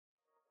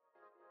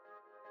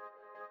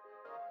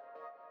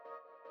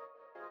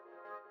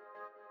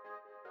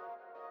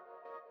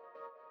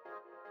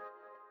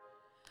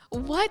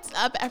What's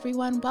up,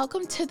 everyone?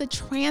 Welcome to the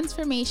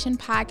Transformation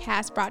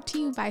Podcast brought to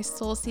you by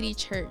Soul City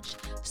Church.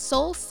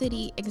 Soul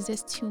City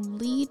exists to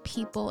lead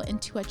people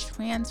into a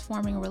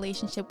transforming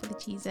relationship with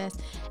Jesus,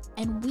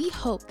 and we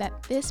hope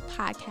that this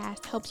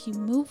podcast helps you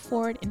move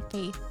forward in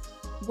faith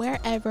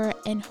wherever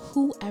and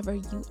whoever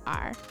you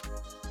are.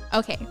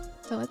 Okay,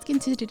 so let's get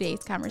into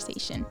today's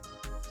conversation.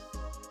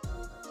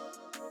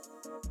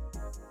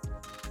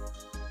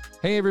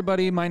 Hey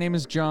everybody, my name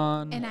is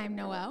John. And I'm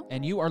Noelle.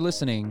 And you are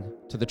listening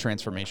to the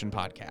Transformation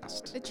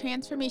Podcast. The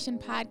Transformation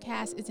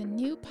Podcast is a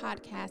new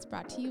podcast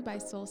brought to you by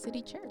Soul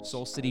City Church.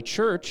 Soul City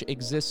Church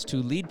exists to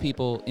lead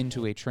people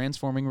into a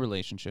transforming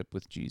relationship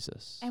with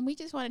Jesus. And we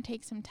just want to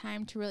take some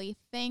time to really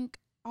thank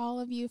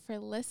all of you for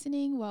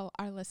listening. Well,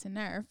 our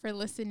listener for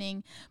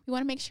listening. We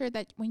want to make sure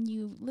that when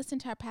you listen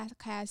to our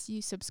podcast,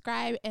 you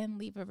subscribe and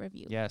leave a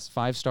review. Yes,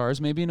 5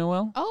 stars maybe,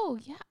 Noelle? Oh,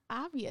 yeah,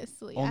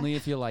 obviously. Only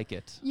if you like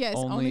it. Yes.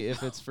 Only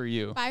if it's for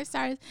you. 5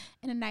 stars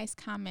and a nice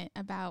comment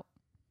about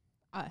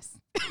us.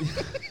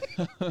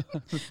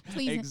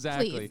 Please.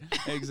 Exactly. Please.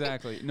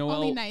 Exactly. Noelle,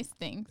 only nice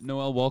things.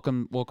 Noelle,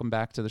 welcome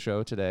back to the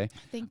show today.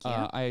 Thank you.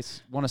 I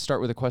want to start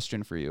with a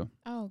question for you.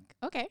 Oh,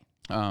 okay.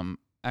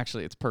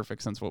 Actually, it's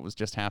perfect since what was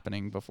just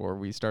happening before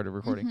we started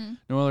recording. Mm-hmm.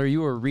 Noelle, are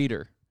you a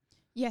reader?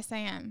 Yes, I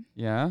am.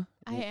 Yeah?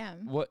 I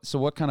am.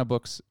 What kind of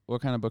books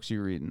are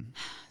you reading?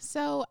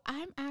 So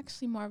I'm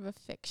actually more of a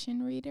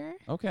fiction reader.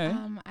 Okay.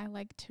 I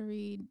like to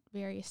read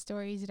various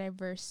stories,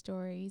 diverse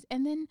stories.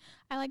 And then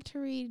I like to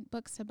read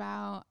books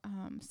about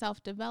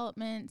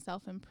self-development,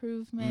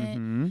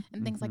 self-improvement,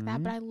 and things like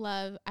that. But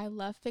I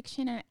love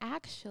fiction. And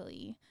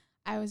actually,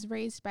 I was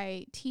raised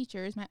by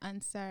teachers. My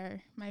aunts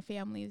my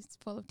family is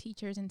full of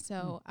teachers. And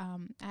so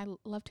I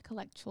love to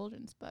collect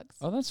children's books.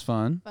 Oh, that's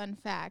fun. Fun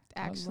fact,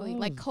 actually,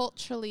 like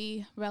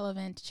culturally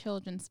relevant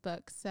children's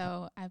books.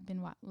 So I've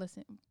been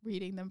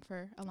reading them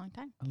for a long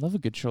time. I love a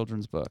good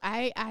children's book.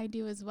 I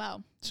do as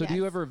well. So yes. Do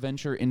you ever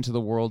venture into the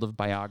world of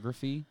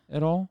biography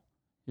at all?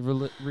 You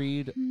ever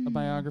read a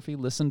biography,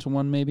 listen to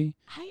one maybe?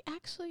 I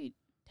actually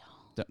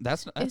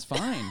That's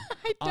fine.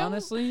 I don't,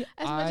 Honestly,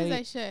 as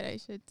much as I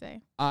should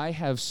say. I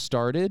have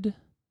started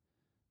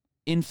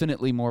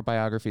infinitely more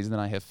biographies than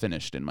I have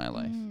finished in my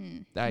life.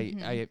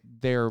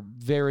 They're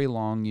very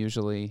long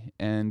usually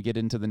and get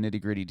into the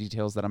nitty-gritty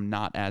details that I'm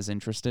not as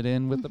interested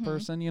in with the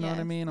person, you know what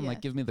I mean? I'm like,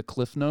 give me the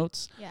cliff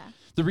notes. Yeah.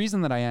 The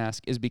reason that I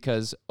ask is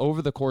because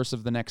over the course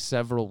of the next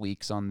several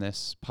weeks on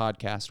this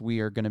podcast, we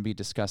are going to be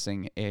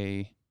discussing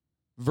a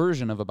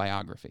version of a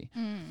biography.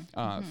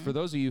 For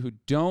those of you who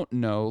don't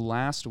know,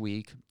 last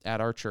week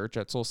at our church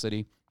at Soul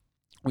City,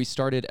 we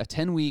started a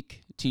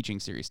 10-week teaching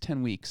series.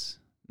 10 weeks,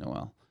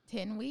 Noelle.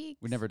 10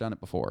 weeks. We've never done it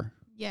before.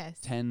 Yes.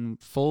 10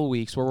 full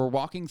weeks where we're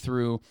walking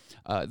through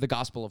the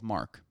Gospel of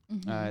Mark.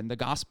 And the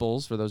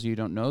Gospels, for those of you who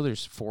don't know,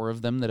 there's 4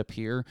 of them that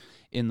appear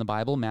in the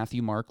Bible: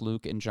 Matthew, Mark,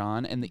 Luke, and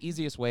John. And the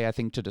easiest way, I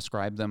think, to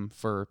describe them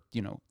for,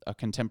 a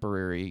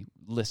contemporary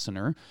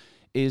listener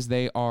is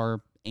they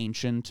are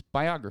ancient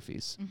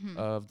biographies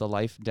of the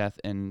life, death,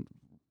 and,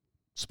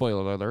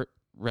 spoiler alert,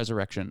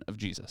 resurrection of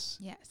Jesus.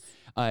 Yes.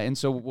 And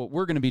so what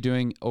we're going to be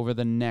doing over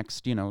the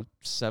next,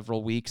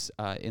 several weeks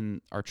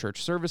in our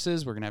church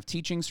services, we're going to have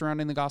teaching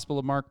surrounding the Gospel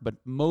of Mark, but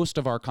most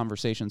of our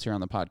conversations here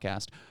on the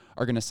podcast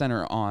are going to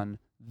center on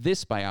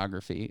this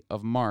biography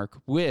of Mark,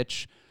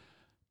 which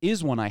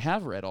is one I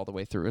have read all the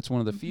way through. It's one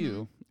of the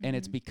few, and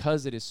it's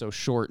because it is so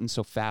short and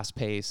so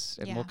fast-paced,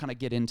 and we'll kind of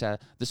get into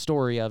the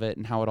story of it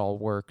and how it all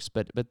works,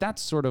 but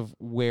that's sort of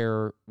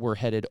where we're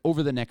headed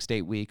over the next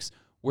 8 weeks.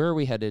 Where are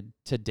we headed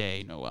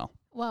today, Noelle?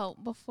 Well,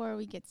 before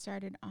we get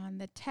started on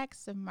the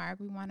text of Mark,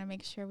 we want to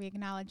make sure we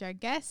acknowledge our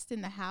guest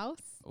in the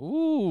house.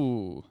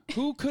 Ooh,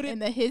 who could it? In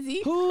the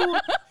hizzy. Who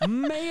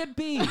may it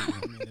be? I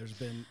mean, there's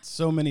been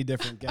so many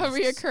different guests A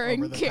reoccurring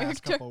over the character.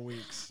 past couple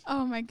weeks.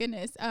 Oh my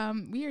goodness.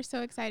 We are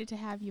so excited to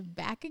have you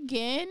back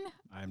again,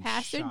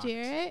 Pastor shocked.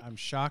 Jarrett. I'm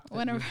shocked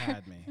that you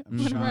had me. I'm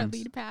one of our shocked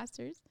lead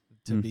pastors.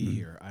 to be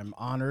here. I'm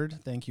honored.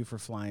 Thank you for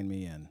flying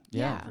me in.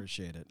 Yeah. I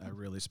appreciate it. I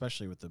really,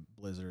 especially with the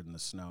blizzard and the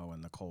snow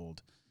and the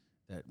cold,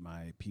 that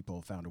my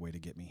people found a way to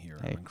get me here.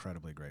 Hey. I'm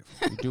incredibly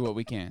grateful. We do what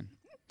we can.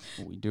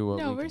 We do what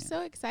we can. No, we're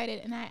so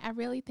excited. And I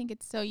really think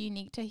it's so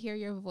unique to hear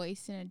your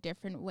voice in a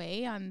different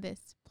way on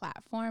this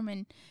platform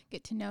and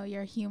get to know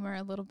your humor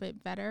a little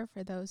bit better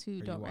for those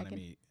who don't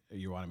recognize. Are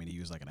you wanting me to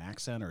use like an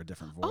accent or a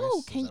different voice? Oh,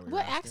 Is that what you're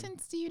what asking?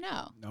 accents do you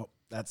know? Nope.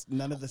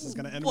 None of this is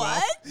going to end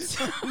What?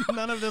 well.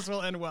 None of this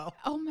will end well.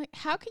 Oh my!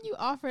 How can you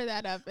offer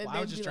that up? And Well, then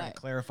I was just be trying like,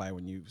 to clarify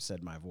when you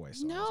said my voice.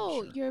 So I no,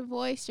 wasn't sure. your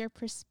voice, your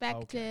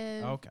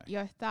perspective, Okay.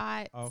 your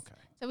thoughts. Okay.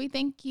 So we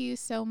thank you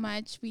so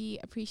much. We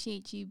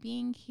appreciate you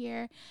being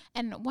here.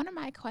 And one of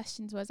my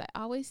questions was, I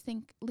always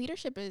think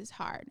leadership is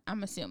hard.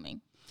 I'm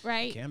assuming,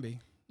 right? It can be.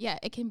 Yeah,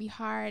 it can be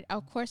hard,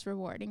 of course,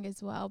 rewarding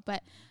as well.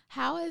 But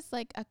how is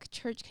like a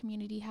church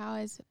community? How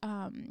is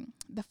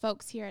the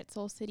folks here at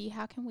Soul City?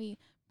 How can we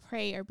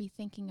pray or be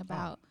thinking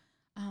about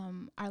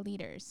our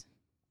leaders?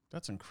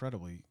 That's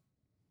incredibly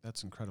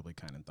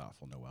kind and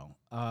thoughtful, Noelle.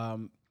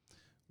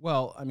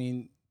 Well, I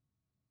mean,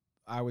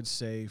 I would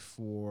say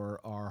for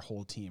our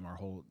whole team, our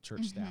whole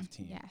church staff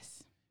team,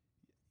 Yes.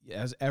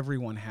 as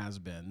everyone has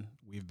been,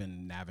 we've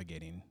been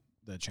navigating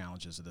the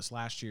challenges of this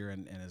last year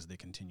and as they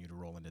continue to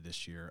roll into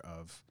this year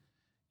of,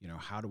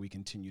 how do we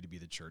continue to be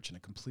the church in a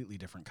completely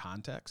different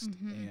context?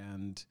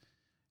 And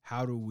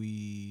how do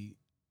we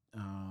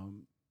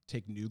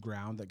take new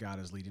ground that God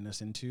is leading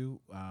us into,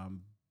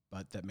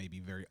 but that may be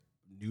very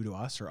new to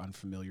us or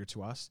unfamiliar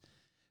to us?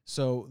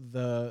 So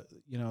the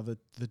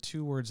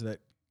two words that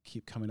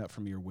keep coming up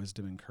for me are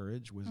wisdom and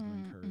courage,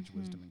 wisdom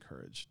and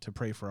courage, to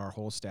pray for our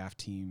whole staff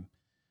team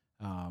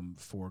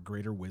for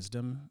greater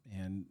wisdom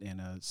and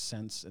a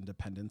sense and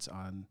dependence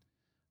on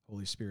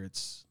Holy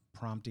Spirit's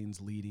promptings,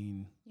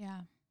 leading,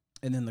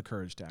 and then the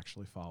courage to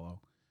actually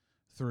follow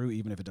through,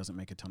 even if it doesn't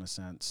make a ton of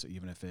sense,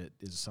 even if it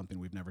is something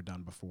we've never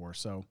done before.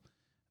 So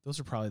those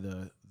are probably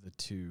the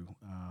two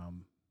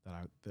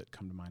that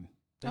come to mind.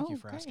 Thank you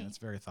for asking. It's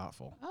very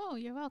thoughtful. Oh,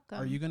 you're welcome.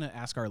 Are you going to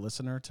ask our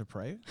listener to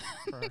pray?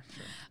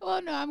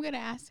 Well, no, I'm going to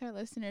ask our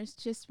listeners,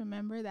 just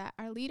remember that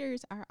our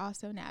leaders are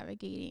also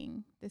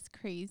navigating this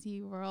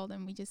crazy world.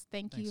 And we just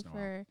thank you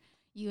for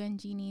you and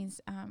Jeannie's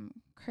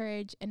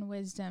courage and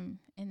wisdom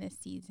in this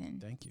season.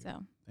 Thank you.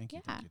 So,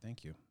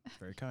 Thank you.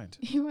 Very kind.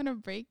 You want to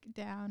break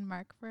down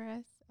Mark for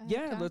us?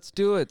 Yeah, John? let's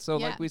do it. So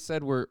like we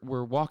said, we're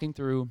walking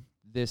through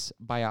this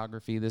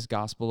biography, this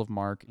Gospel of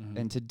Mark.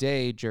 And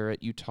today,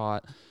 Jarrett, you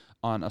taught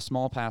on a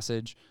small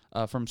passage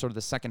from sort of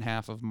the second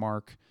half of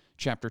Mark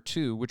chapter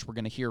 2, which we're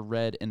going to hear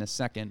read in a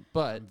second.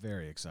 But I'm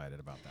very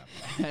excited about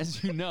that.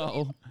 As you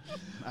know,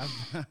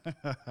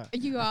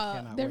 you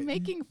all, they're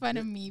making fun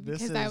of me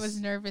because I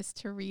was nervous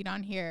to read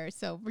on here.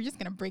 So we're just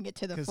going to bring it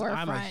to the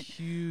forefront. I'm a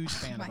huge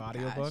fan of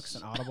audiobooks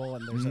and Audible,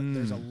 and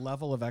there's a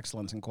level of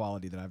excellence and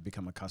quality that I've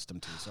become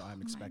accustomed to. So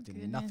I'm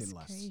expecting nothing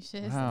less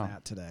than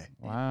that today.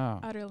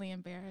 Wow. Utterly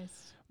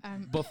embarrassed.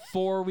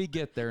 Before we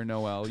get there,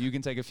 Noelle, you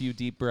can take a few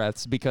deep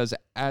breaths because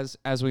as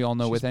we all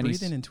know, she's with any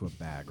breathing into a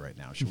bag right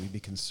now. Should we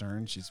be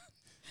concerned? She's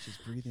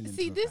breathing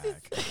into a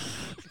bag.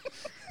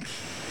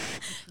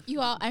 You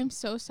all, I'm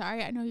so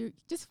sorry. I know you're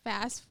just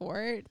fast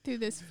forward through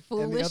this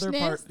foolishness. And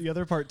the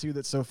other part too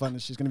that's so fun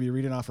is she's going to be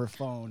reading off her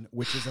phone,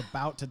 which is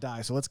about to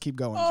die. So let's keep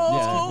going.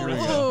 Oh, here we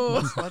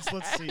go.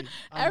 Let's see.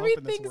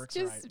 Everything's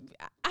just.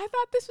 Right. I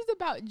thought this was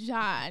about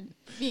John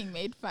being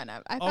made fun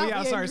of.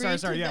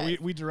 Sorry. Yeah,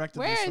 we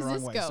directed this the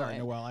wrong way. Going? Sorry,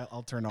 Noelle.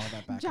 I'll turn all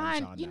that back John,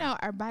 on John. You know,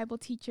 our Bible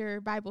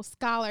teacher, Bible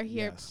scholar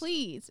here. Yes.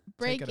 Please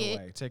break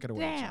Take it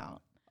away, down. John.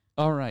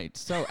 All right.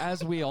 So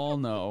as we all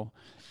know,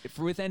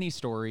 with any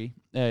story,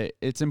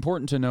 it's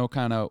important to know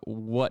kind of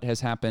what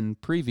has happened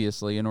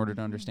previously in order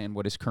to understand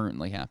what is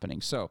currently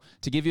happening. So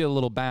to give you a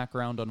little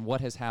background on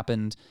what has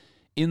happened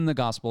in the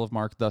Gospel of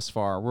Mark thus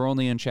far, we're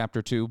only in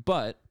chapter 2,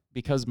 but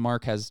because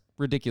Mark has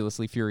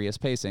ridiculously furious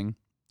pacing,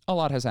 a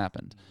lot has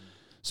happened.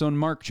 So in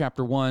Mark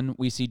chapter 1,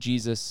 we see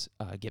Jesus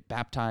get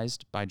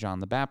baptized by John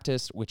the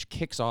Baptist, which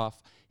kicks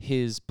off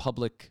his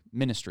public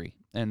ministry.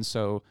 And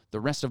so the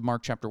rest of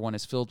Mark chapter 1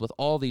 is filled with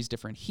all these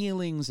different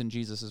healings, and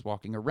Jesus is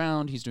walking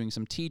around, he's doing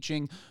some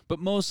teaching, but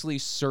mostly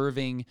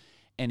serving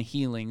and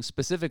healing,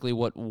 specifically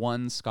what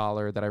one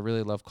scholar that I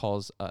really love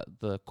calls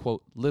the,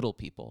 quote, little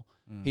people.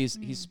 He's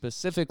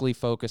specifically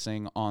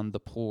focusing on the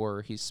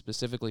poor, he's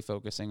specifically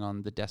focusing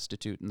on the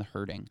destitute and the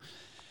hurting.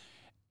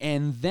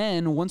 And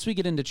then once we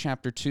get into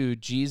chapter 2,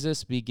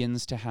 Jesus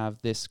begins to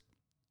have this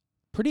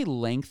pretty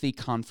lengthy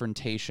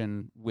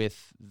confrontation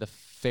with the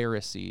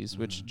Pharisees,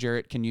 which,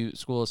 Jarrett, can you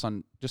school us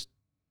on just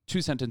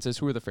 2 sentences?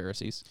 Who are the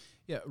Pharisees?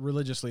 Yeah,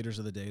 religious leaders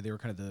of the day. They were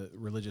kind of the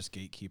religious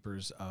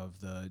gatekeepers of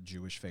the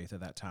Jewish faith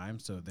at that time.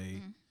 So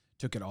they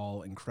took it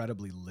all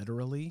incredibly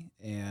literally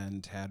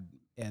and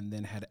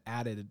then had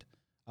added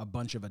a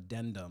bunch of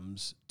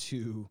addendums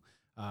to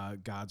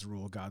God's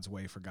rule, God's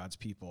way for God's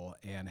people,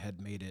 and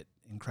had made it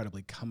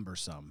incredibly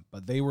cumbersome.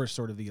 But they were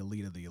sort of the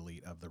elite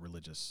of the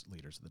religious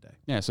leaders of the day.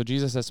 Yeah, so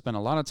Jesus has spent a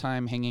lot of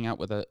time hanging out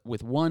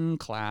with one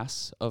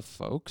class of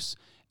folks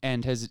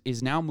and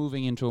is now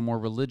moving into a more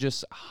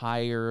religious,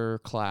 higher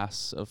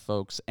class of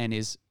folks and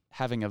is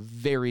having a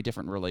very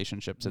different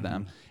relationship to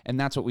them. And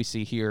that's what we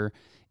see here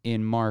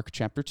in Mark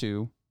chapter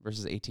 2,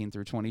 verses 18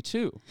 through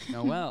 22.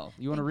 Noelle,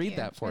 you want to read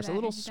that for us? A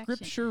little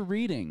scripture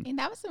reading. And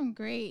that was some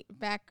great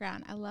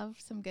background. I love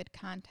some good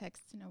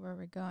context to know where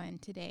we're going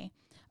today.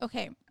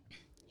 Okay,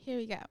 here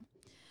we go.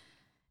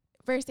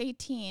 Verse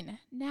 18.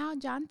 Now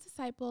John's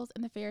disciples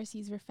and the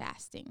Pharisees were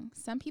fasting.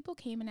 Some people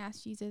came and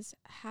asked Jesus,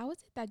 "How is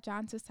it that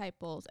John's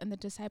disciples and the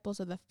disciples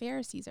of the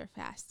Pharisees are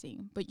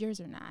fasting, but yours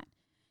are not?"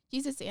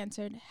 Jesus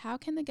answered, "How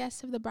can the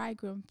guests of the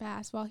bridegroom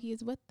fast while he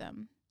is with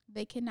them?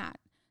 They cannot,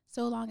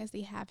 so long as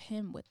they have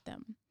him with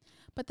them.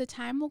 But the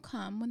time will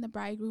come when the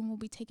bridegroom will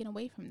be taken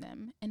away from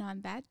them, and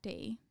on that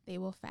day they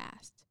will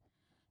fast.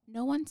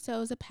 No one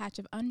sews a patch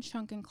of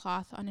unshrunken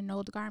cloth on an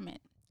old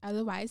garment.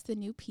 Otherwise, the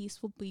new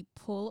piece will be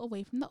pulled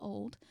away from the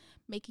old,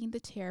 making the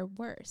tear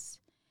worse.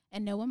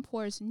 And no one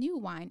pours new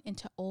wine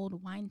into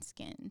old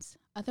wineskins.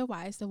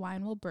 Otherwise, the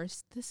wine will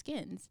burst the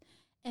skins,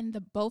 and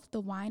both the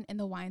wine and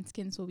the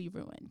wineskins will be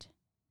ruined.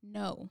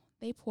 No,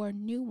 they pour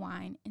new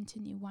wine into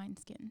new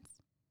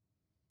wineskins."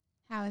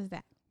 How is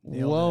that?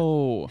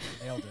 Whoa.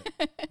 Nailed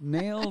it.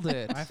 Nailed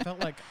it. I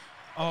felt like,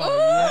 Oh,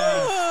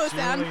 yes,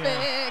 sound Julia.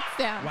 fix,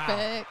 sound Wow,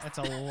 fix. that's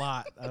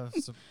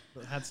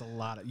a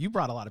lot of. You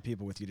brought a lot of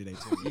people with you today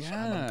too, which I'm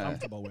Yeah.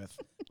 uncomfortable with.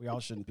 We all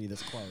shouldn't be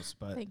this close,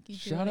 but Thank you,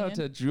 Shout out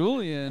to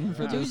Julian. Julian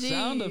for the Juicy.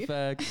 sound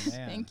effects.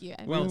 man, Thank you.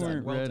 I Well We done,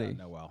 weren't well ready. done,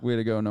 Noel. Way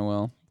to go,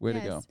 Noel. Way to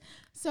Yes. go.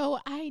 So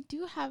I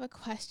do have a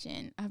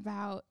question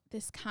about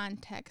this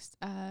context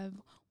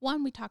of,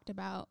 one, we talked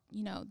about,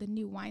 the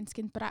new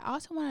wineskins, but I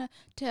also want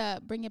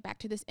to bring it back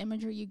to this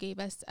imagery you gave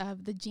us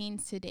of the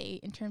jeans today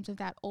in terms of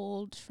that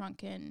old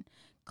shrunken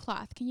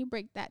cloth. Can you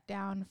break that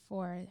down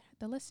for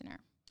the listener?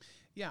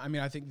 Yeah, I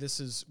mean, I think this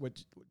is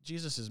what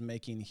Jesus is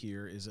making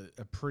here is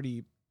a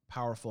pretty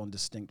powerful and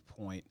distinct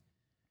point.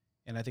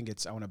 And I think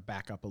I want to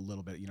back up a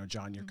little bit.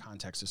 John, your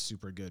context is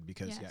super good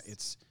because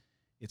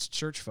it's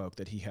church folk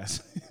that he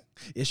has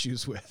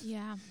issues with.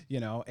 Yeah.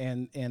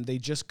 And they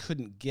just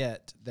couldn't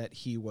get that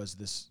he was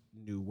this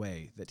new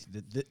way,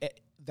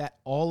 that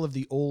all of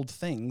the old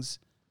things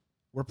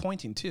were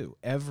pointing to.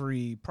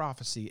 Every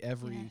prophecy,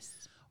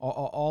 Yes.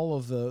 all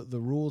of the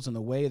rules and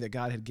the way that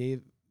God had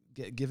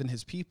given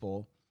his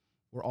people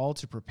were all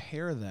to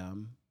prepare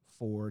them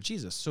for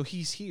Jesus. So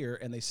he's here,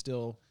 and they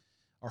still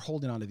are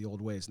holding on to the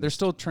old ways. They're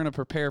still trying to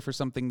prepare for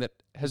something that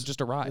has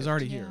just arrived. It's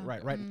already here, Yeah.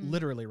 right,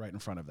 literally right in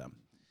front of them.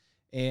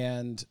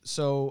 And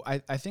so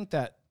I think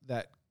that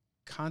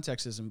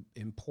context is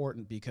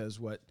important because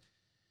what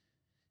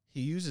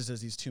he uses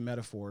as these two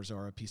metaphors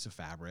are a piece of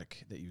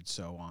fabric that you'd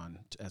sew on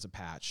as a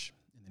patch,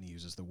 and then he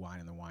uses the wine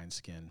and the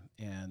wineskin.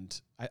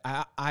 And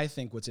I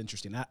think what's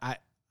interesting,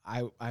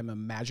 I'm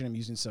imagining I'm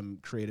using some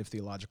creative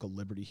theological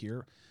liberty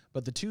here,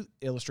 but the two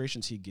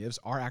illustrations he gives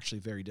are actually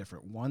very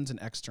different. One's an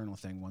external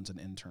thing, one's an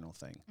internal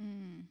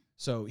thing.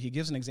 So he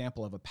gives an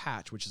example of a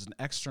patch, which is an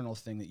external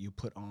thing that you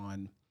put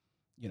on,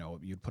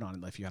 you'd put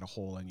on if you had a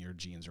hole in your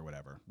jeans or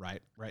whatever,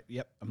 right? Right.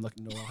 Yep. I'm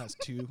looking, Noel has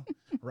two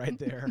right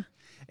there.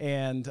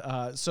 And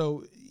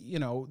so, you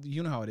know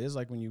how it is,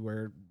 like when you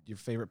wear your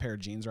favorite pair of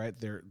jeans, right?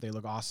 They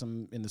look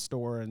awesome in the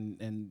store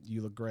and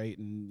you look great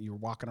and you're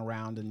walking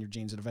around in your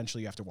jeans and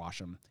eventually you have to wash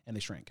them and they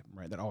shrink,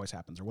 right? That always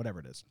happens, or whatever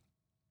it is.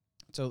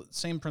 So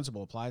same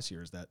principle applies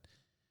here, is that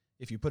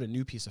if you put a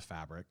new piece of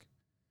fabric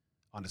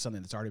onto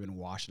something that's already been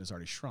washed and has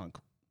already shrunk,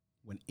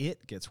 when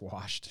it gets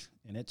washed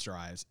and it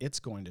dries, it's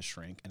going to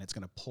shrink and it's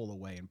going to pull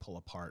away and pull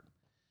apart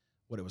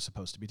what it was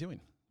supposed to be doing.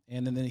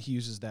 And then he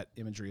uses that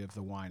imagery of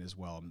the wine as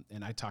well.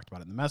 And I talked about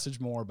it in the message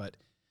more, but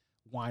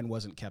wine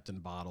wasn't kept in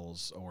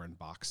bottles or in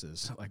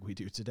boxes like we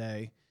do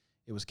today.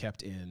 It was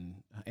kept in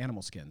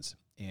animal skins.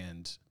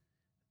 And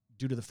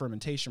due to the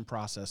fermentation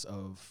process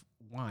of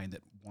wine,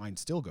 that wine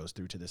still goes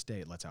through to this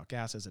day, it lets out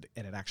gases and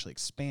it actually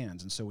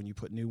expands. And so when you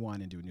put new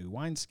wine into a new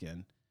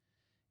wineskin,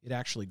 it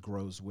actually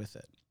grows with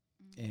it.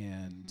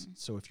 And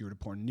so if you were to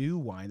pour new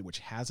wine, which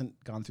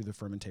hasn't gone through the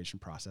fermentation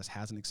process,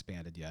 hasn't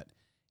expanded yet,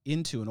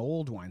 into an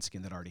old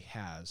wineskin that already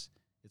has,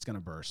 it's going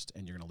to burst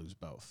and you're going to lose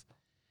both.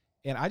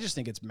 And I just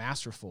think it's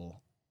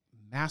masterful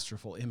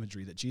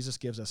imagery that Jesus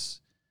gives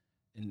us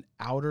an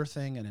outer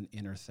thing and an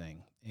inner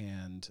thing.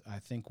 And I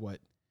think what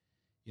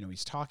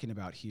he's talking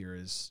about here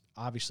is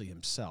obviously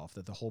himself,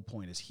 that the whole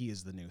point is he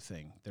is the new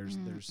thing.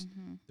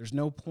 There's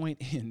no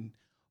point in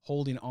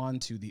holding on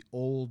to the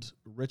old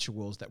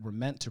rituals that were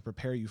meant to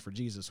prepare you for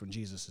Jesus when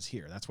Jesus is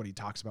here. That's what he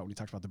talks about when he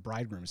talks about the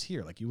bridegroom is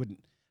here. Like, you wouldn't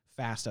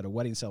fast at a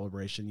wedding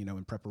celebration,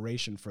 in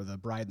preparation for the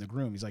bride and the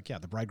groom. He's like, yeah,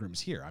 the bridegroom is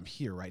here. I'm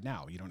here right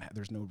now.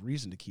 There's no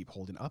reason to keep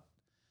holding up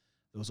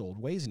those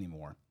old ways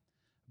anymore.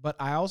 But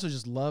I also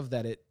just love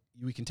that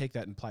we can take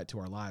that and apply it to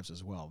our lives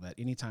as well. That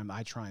anytime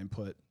I try and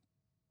put,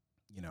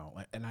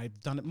 and I've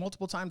done it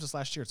multiple times this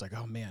last year, it's like,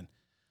 oh man,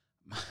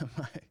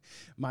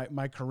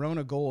 my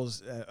Corona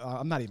goals,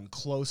 I'm not even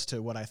close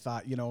to what I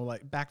thought,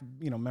 like back,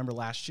 remember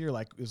last year,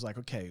 like it was like,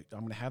 okay, I'm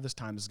going to have this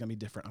time. This is going to be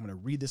different. I'm going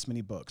to read this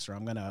many books, or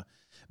I'm going to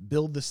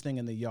build this thing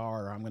in the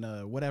yard, or I'm going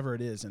to, whatever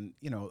it is. And,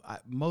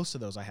 most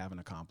of those I haven't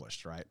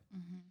accomplished. Right.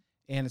 Mm-hmm.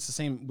 And it's the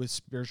same with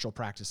spiritual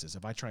practices.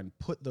 If I try and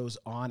put those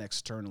on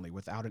externally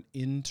without an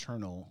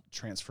internal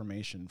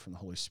transformation from the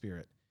Holy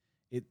Spirit,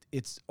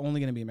 it's only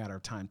going to be a matter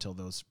of time till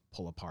those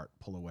pull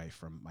away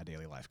from my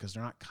daily life, because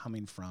they're not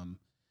coming from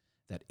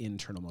that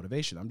internal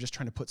motivation. I'm just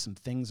trying to put some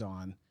things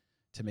on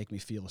to make me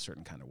feel a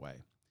certain kind of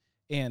way.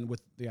 And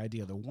with the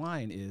idea of the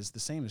wine is the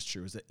same is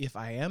true, is that if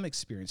I am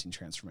experiencing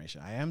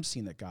transformation, I am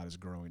seeing that God is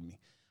growing me,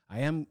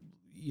 I am,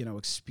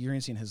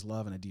 experiencing his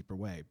love in a deeper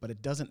way, but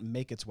it doesn't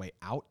make its way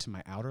out to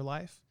my outer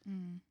life,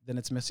 then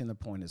it's missing the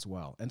point as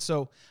well. And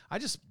so I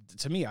just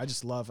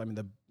love,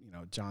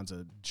 John's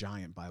a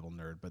giant Bible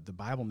nerd, but the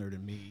Bible nerd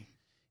in me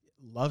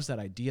loves that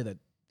idea that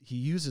he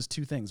uses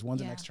two things.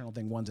 One's an external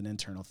thing, one's an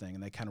internal thing,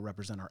 and they kind of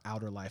represent our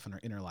outer life and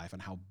our inner life,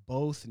 and how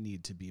both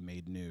need to be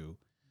made new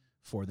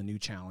for the new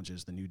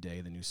challenges, the new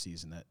day, the new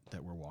season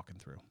that we're walking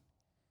through.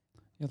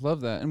 I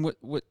love that. And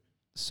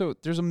so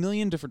there's a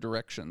million different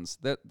directions.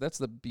 That's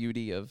the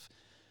beauty of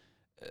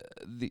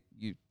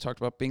you talked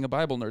about being a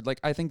Bible nerd. Like,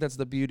 I think that's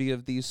the beauty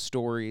of these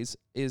stories,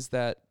 is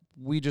that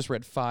we just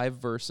read 5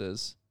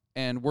 verses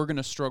and we're going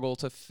to struggle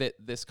to fit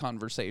this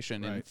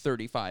conversation in Right.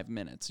 35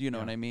 minutes. You know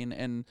Yeah. what I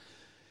mean?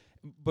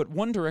 But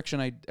one direction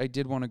I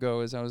did want to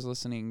go as I was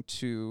listening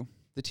to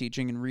the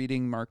teaching and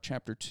reading Mark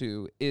chapter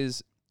 2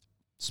 is,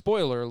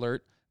 spoiler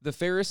alert, the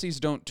Pharisees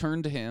don't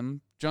turn to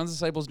him. John's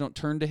disciples don't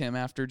turn to him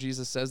after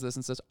Jesus says this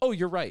and says, oh,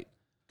 you're right.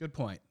 Good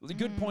point.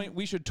 Good point.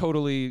 We should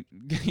totally,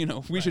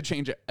 we should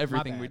change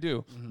everything we bad.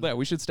 do. Mhm. Yeah,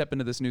 we should step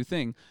into this new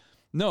thing.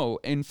 No,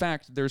 in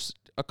fact, there's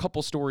a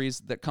couple stories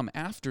that come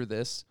after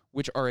this,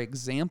 which are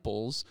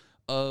examples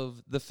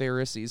of the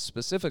Pharisees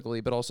specifically,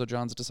 but also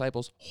John's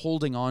disciples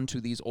holding on to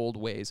these old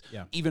ways,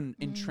 Yeah. even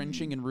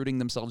entrenching and rooting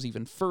themselves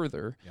even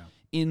further Yeah.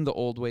 in the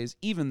old ways,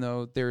 even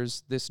though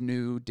there's this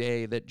new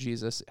day that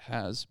Jesus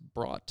has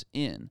brought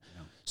in.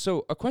 Yeah.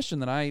 So a question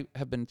that I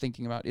have been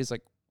thinking about is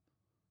like,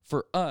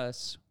 for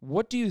us,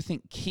 what do you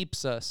think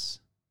keeps us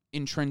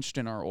entrenched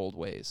in our old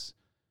ways?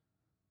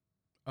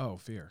 Oh,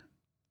 fear.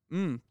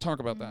 Talk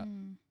about that.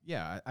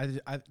 Yeah,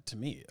 to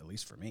me, at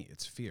least for me,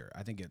 it's fear.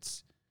 I think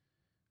it's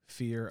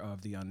fear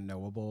of the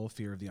unknowable,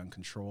 fear of the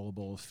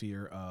uncontrollable,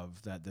 fear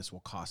of that this will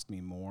cost me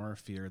more,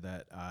 fear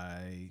that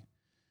I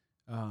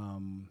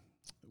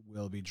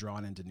will be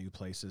drawn into new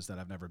places that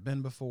I've never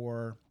been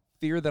before.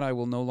 Fear that I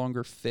will no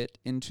longer fit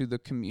into the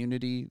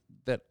community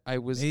that I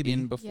was Maybe.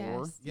 in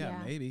before. Yes. Yeah,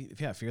 Yeah. maybe.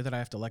 Yeah, fear that I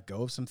have to let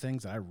go of some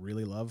things that I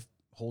really love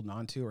holding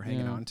on to or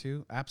hanging Yeah. on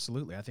to.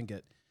 Absolutely. I think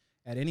at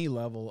any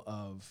level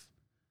of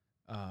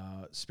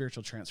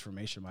spiritual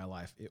transformation in my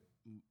life,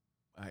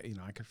 I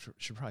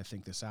should probably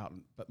think this out.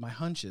 But my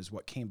hunch is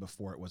what came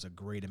before it was a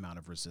great amount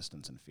of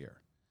resistance and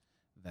fear.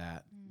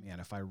 That, man,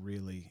 if I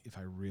really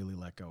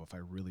let go, if I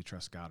really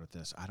trust God with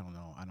this, I don't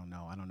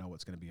know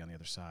what's going to be on the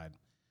other side.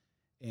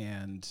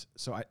 And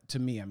so to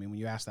me, when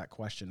you ask that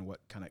question, what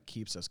kind of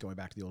keeps us going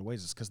back to the old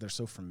ways, is because they're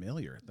so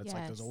familiar. That's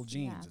like those Yes, old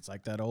jeans. yeah. It's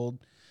like that old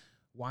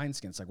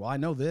wineskin. It's like, well, I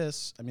know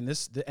this.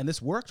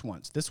 This worked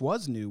once. This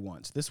was new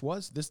once. This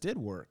did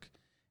work.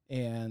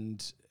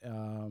 And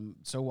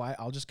so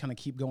I'll just kind of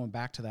keep going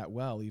back to that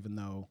well, even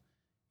though,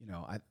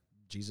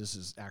 Jesus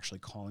is actually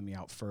calling me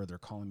out further,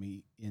 calling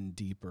me in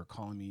deeper,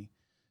 calling me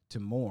to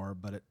more.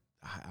 But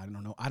I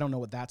don't know. I don't know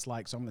what that's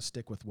like. So I'm going to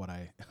stick with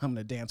I'm going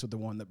to dance with the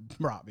one that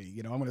brought me.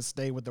 I'm going to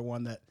stay with the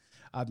one that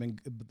I've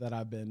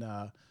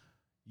been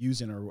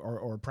using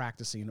or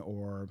practicing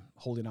or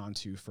holding on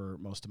to for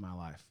most of my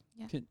life.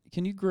 Yeah.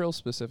 Can you grill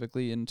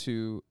specifically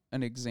into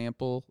an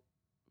example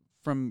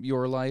from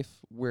your life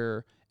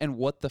and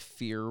what the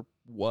fear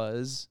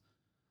was?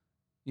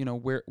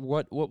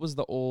 What was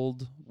the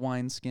old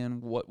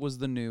wineskin? What was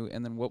the new?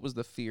 And then what was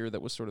the fear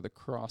that was sort of the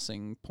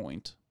crossing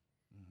point?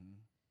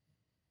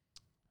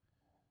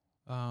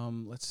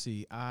 Let's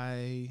see.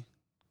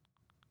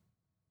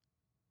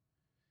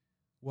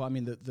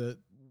 The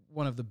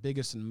one of the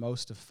biggest and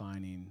most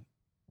defining,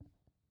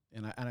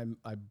 and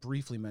I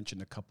briefly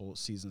mentioned a couple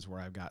seasons where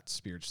I've got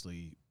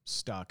spiritually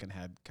stuck and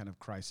had kind of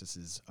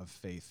crises of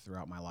faith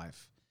throughout my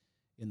life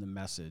in the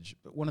message.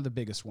 But one of the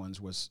biggest ones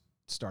was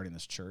starting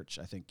this church.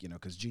 I think,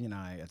 because Jeannie and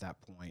I at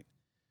that point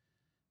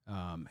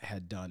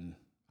had done,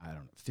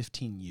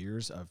 15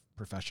 years of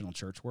professional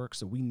church work.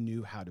 So we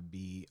knew how to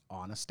be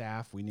on a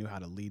staff. We knew how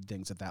to lead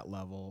things at that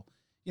level.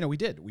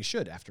 We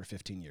should, after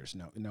 15 years,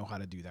 know how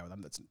to do that with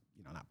them. That's,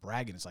 not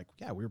bragging. It's like,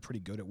 yeah, we were pretty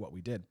good at what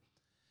we did.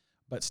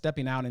 But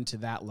stepping out into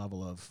that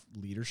level of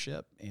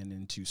leadership and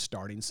into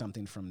starting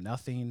something from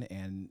nothing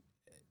and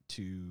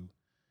to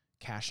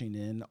cashing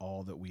in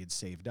all that we had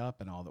saved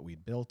up and all that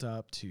we'd built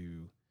up,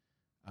 to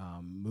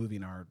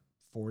moving our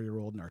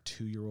 4-year-old and our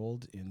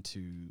 2-year-old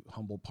into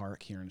Humboldt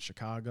Park here in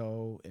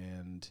Chicago,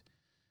 and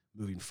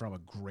moving from a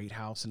great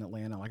house in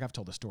Atlanta. Like, I've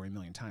told the story a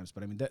million times,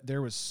 but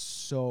there was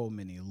so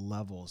many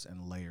levels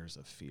and layers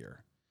of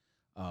fear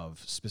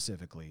of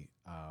specifically,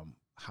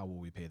 how will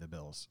we pay the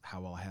bills?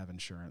 How will I have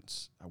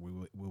insurance?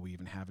 Will we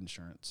even have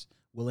insurance?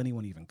 Will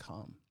anyone even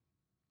come?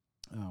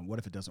 What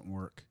if it doesn't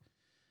work?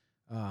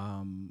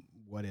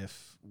 What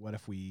if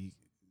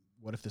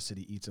the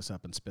city eats us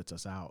up and spits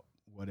us out?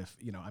 What if,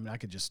 I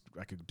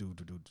could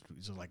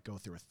go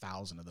through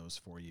 1,000 of those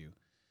for you.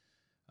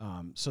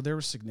 So there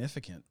was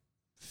significant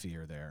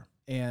fear there.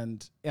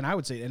 And I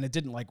would say, and it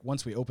didn't, like,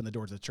 once we opened the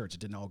door to the church, it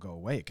didn't all go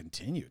away. It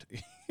continued.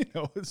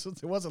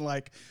 It wasn't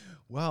like,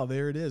 wow,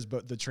 there it is.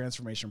 But the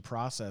transformation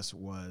process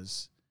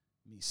was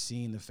me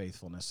seeing the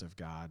faithfulness of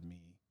God,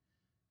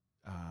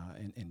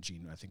 and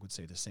Gene, I think, would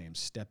say the same,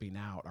 stepping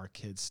out, our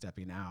kids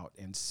stepping out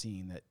and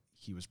seeing that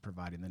he was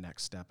providing the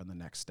next step and the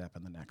next step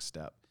and the next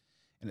step.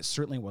 And it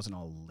certainly wasn't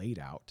all laid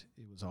out.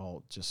 It was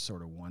all just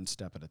sort of one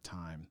step at a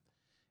time.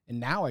 And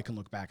now I can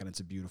look back and it's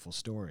a beautiful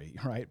story,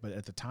 right? But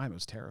at the time it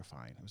was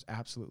terrifying. It was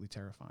absolutely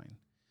terrifying.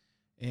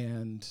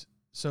 And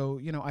so,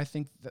 I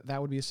think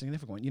that would be a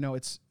significant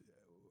one.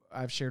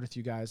 I've shared with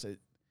you guys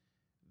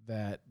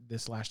that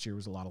this last year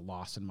was a lot of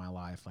loss in my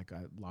life. Like,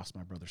 I lost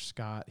my brother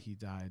Scott. He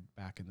died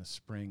back in the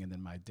spring, and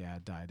then my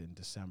dad died in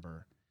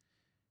December.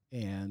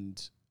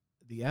 And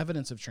the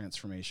evidence of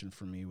transformation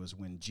for me was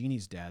when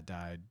Jeannie's dad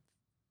died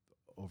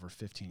over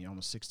 15,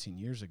 almost 16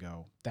 years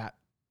ago. That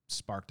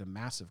sparked a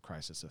massive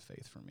crisis of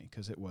faith for me,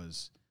 because it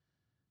was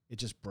it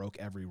just broke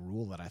every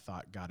rule that I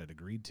thought God had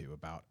agreed to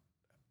about,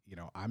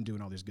 I'm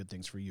doing all these good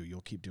things for you.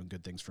 You'll keep doing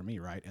good things for me,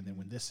 right? And then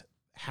when this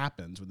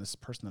happens, when this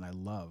person that I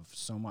love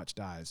so much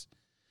dies,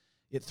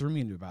 it threw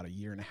me into about a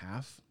year and a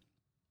half,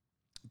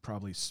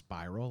 probably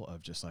spiral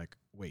of just like,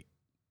 wait,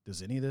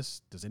 does any of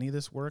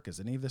this work? Does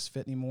any of this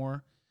fit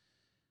anymore?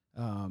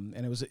 And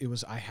it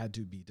was, I had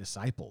to be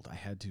discipled.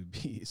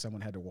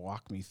 Someone had to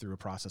walk me through a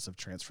process of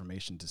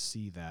transformation to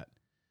see that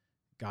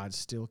God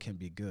still can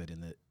be good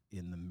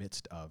in the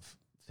midst of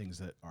things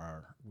that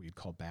we'd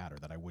call bad or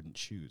that I wouldn't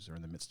choose, or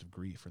in the midst of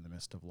grief or in the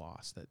midst of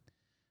loss,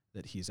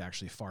 that he's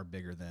actually far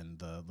bigger than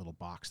the little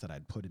box that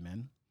I'd put him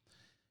in,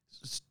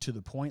 to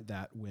the point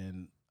that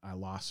when I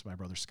lost my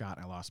brother Scott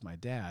and I lost my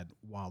dad,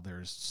 while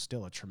there's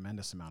still a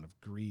tremendous amount of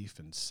grief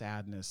and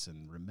sadness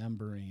and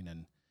remembering,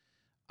 and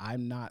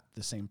I'm not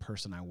the same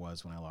person I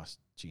was when I lost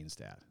Gene's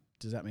dad.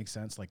 Does that make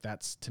sense? Like,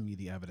 that's to me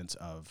the evidence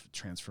of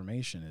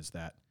transformation, is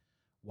that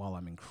while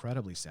I'm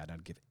incredibly sad,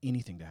 I'd give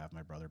anything to have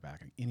my brother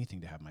back, anything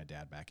to have my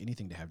dad back,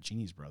 anything to have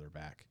Jeannie's brother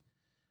back.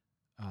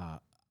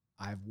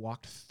 I've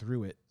walked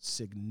through it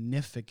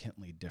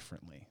significantly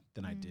differently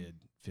than I did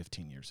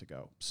 15 years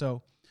ago.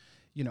 So,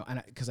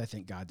 and because I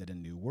think God did a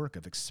new work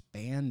of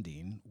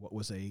expanding what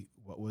was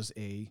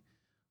a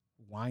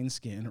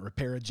wineskin or a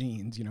pair of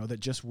jeans, that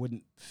just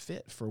wouldn't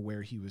fit for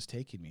where he was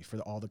taking me, for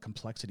all the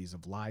complexities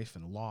of life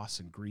and loss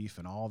and grief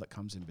and all that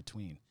comes in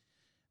between.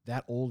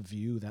 That old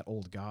view, that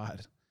old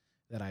God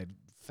that I'd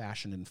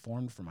fashioned and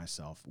formed for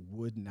myself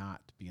would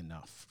not be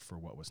enough for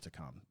what was to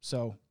come.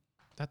 So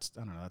that's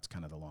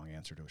kind of the long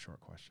answer to a short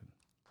question.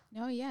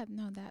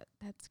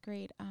 That's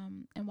great.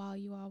 And while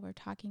you all were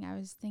talking, I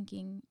was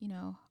thinking,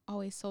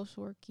 always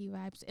social worky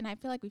vibes. And I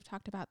feel like we've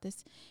talked about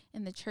this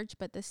in the church,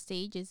 but the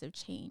stages of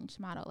change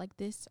model, like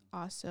this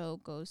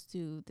also goes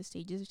through the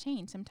stages of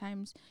change.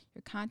 Sometimes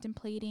you're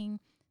contemplating,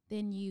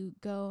 then you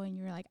go and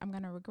you're like, I'm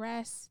going to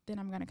regress, then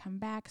I'm going to come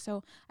back.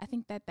 So I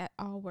think that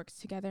all works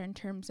together in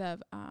terms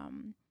of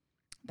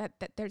that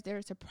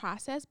there's a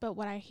process. But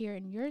what I hear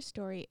in your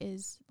story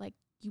is like,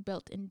 you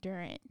built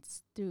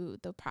endurance through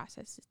the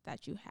processes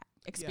that you had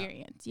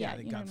experienced. Yeah,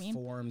 you know what I mean?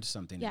 Formed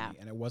something in me,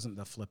 and it wasn't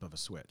the flip of a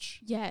switch.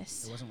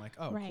 Yes. It wasn't like,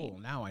 oh, cool,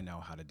 now I know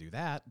how to do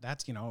that.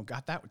 That's,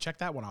 got that, check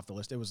that one off the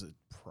list. It was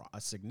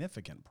a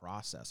significant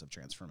process of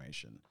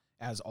transformation,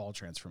 as all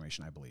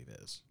transformation, I believe,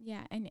 is.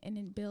 Yeah, and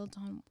it builds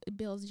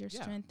your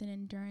strength and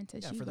endurance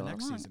as you for go the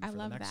next along. Season, I for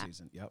love the next that.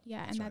 Season. Yep.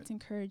 Yeah, that's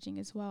encouraging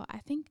as well. I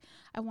think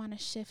I want to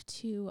shift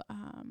to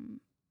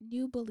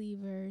new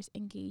believers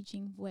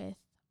engaging with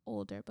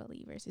older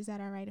believers. Is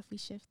that all right if we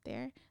shift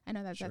there? I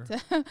know that Sure.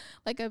 that's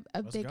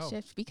a big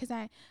shift, because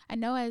I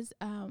know as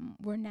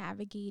we're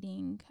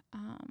navigating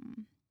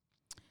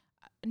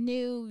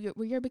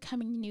you're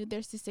becoming new,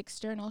 there's this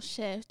external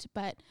shift,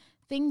 but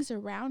things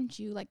around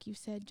you, like you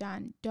said,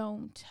 John,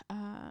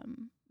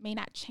 may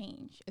not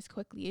change as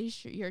quickly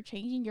as you're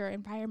changing. Your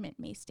environment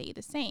may stay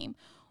the same.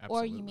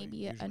 Absolutely. Or you may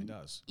be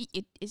does.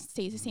 It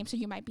stays the same. So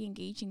you might be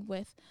engaging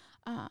with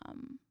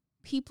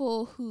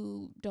people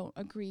who don't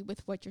agree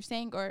with what you're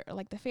saying, or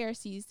like the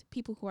Pharisees,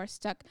 people who are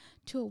stuck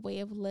to a way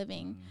of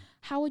living.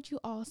 How would you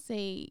all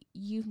say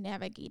you've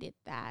navigated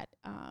that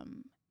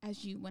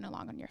as you went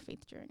along on your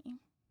faith journey?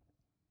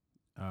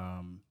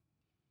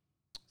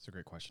 It's a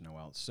great question,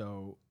 Noelle.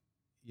 So,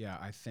 yeah,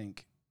 I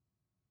think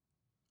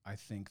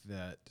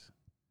that,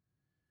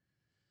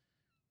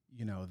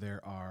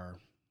 there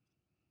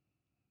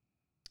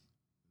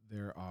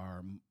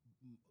are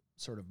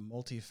sort of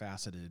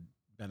multifaceted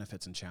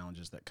benefits and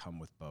challenges that come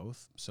with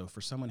both. So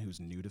for someone who's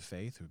new to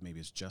faith, who maybe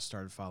has just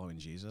started following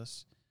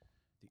Jesus,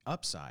 the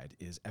upside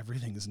is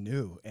everything is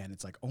new, and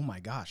it's like, oh my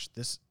gosh,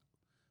 this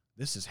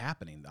is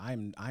happening. I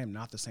am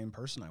not the same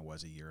person I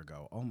was a year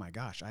ago. Oh my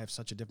gosh, I have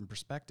such a different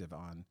perspective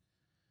on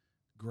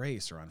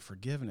grace or on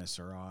forgiveness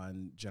or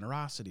on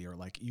generosity, or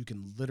like you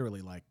can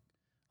literally like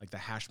the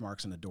hash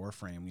marks in a door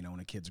frame, when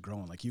a kid's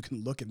growing, like you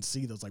can look and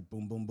see those like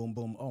boom, boom, boom,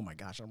 boom. Oh my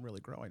gosh, I'm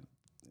really growing.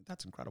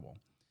 That's incredible.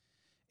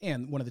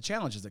 And one of the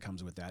challenges that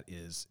comes with that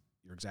is,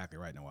 you're exactly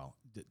right, Noelle.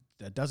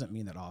 That doesn't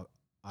mean that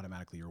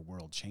automatically your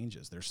world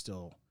changes. There's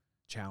still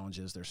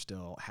challenges. There's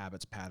still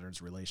habits,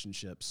 patterns,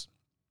 relationships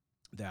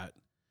that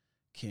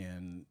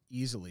can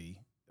easily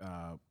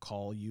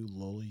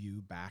lull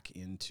you back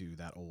into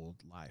that old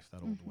life,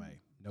 that old way.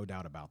 No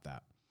doubt about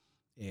that.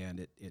 And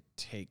it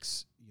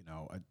takes,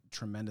 a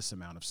tremendous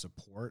amount of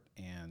support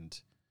and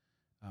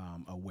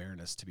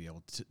awareness to be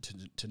able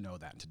to know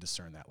that and to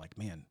discern that. Like,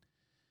 man,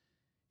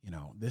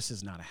 this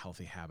is not a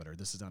healthy habit, or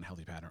this is not a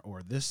healthy pattern,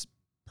 or this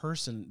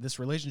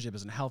relationship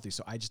isn't healthy,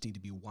 so I just need to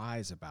be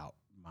wise about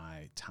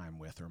my time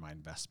with or my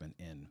investment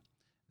in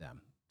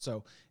them.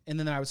 So, and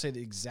then I would say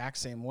the exact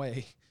same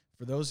way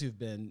for those who've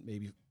been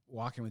maybe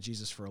walking with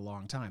Jesus for a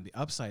long time, the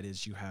upside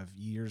is you have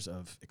years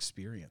of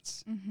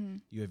experience.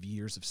 You have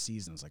years of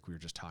seasons, like we were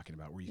just talking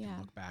about, where you can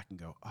look back and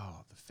go,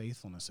 oh, the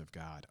faithfulness of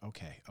God.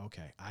 Okay.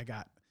 I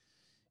got,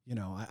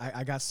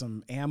 I got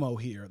some ammo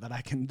here that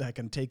I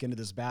can take into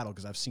this battle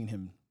because I've seen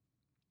him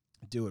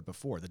do it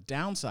before. The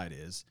downside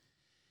is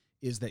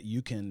that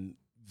you can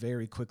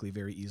very quickly,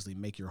 very easily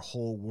make your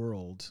whole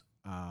world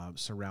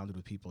surrounded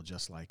with people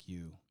just like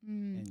you.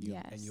 And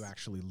you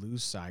actually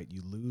lose sight,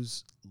 you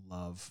lose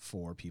love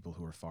for people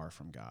who are far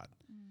from God.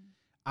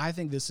 I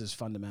think this is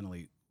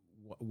fundamentally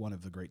one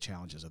of the great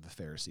challenges of the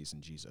Pharisees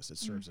and Jesus. It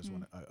serves as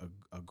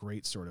a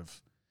great sort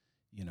of,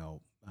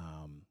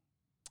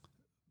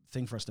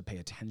 thing for us to pay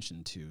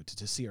attention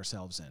to see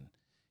ourselves in.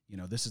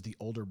 This is the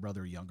older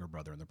brother, younger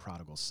brother, and the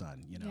prodigal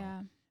son,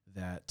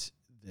 that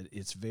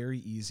it's very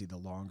easy the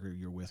longer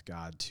you're with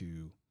God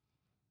to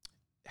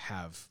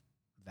have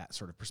that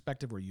sort of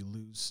perspective where you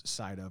lose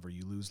sight of, or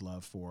you lose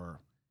love for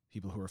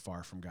people who are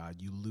far from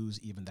God. You lose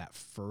even that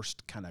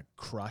first kind of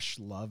crush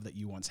love that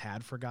you once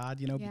had for God,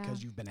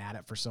 because you've been at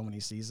it for so many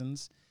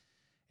seasons.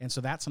 And so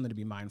that's something to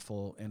be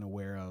mindful and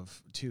aware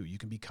of too. You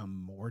can become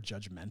more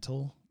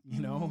judgmental,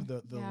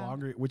 the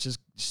longer, which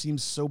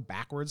seems so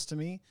backwards to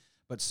me,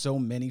 but so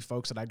many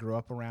folks that I grew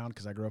up around,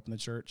 because I grew up in the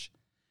church,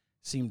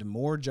 seemed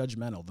more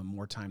judgmental the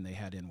more time they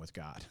had in with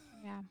God.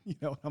 Yeah.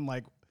 I'm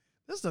like,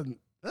 this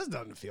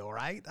doesn't feel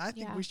right. I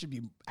think we should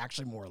be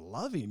actually more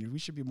loving. We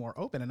should be more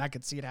open. And I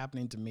could see it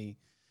happening to me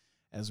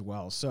as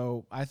well.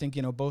 So I think,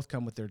 both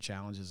come with their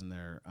challenges and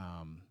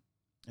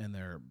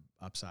their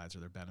upsides or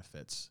their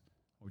benefits.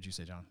 What would you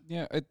say, John?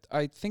 Yeah,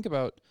 I think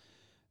about,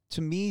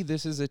 to me,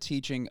 this is a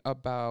teaching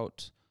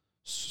about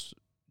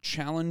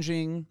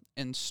challenging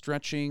and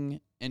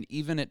stretching and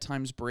even at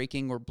times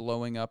breaking or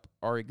blowing up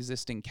our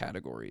existing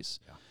categories.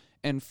 Yeah.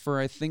 And for,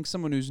 I think,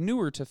 someone who's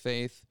newer to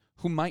faith,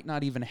 who might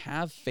not even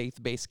have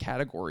faith-based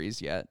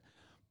categories yet,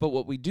 but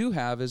what we do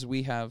have is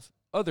we have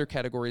other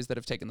categories that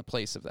have taken the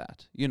place of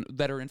that,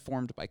 that are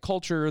informed by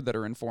culture, that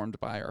are informed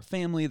by our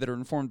family, that are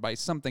informed by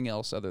something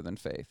else other than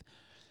faith.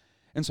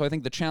 And so I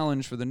think the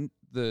challenge for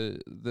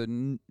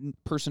the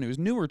person who's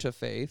newer to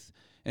faith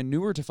and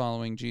newer to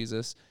following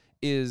Jesus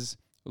is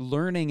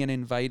learning and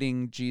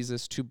inviting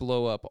Jesus to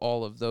blow up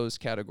all of those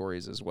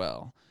categories as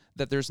well.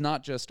 That there's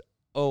not just,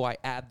 I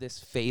add this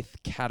faith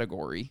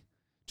category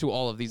to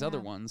all of these other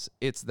ones.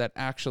 It's that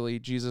actually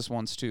Jesus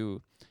wants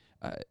to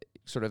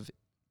sort of,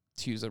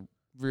 to use a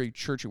very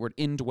churchy word,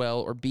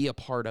 indwell or be a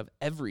part of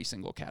every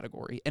single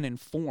category and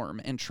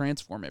inform and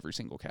transform every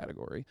single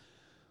category.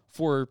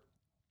 For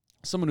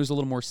someone who's a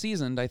little more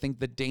seasoned, I think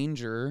the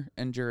danger,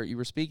 and Jarrett, you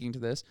were speaking to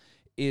this,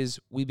 is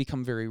we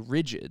become very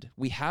rigid.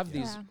 We have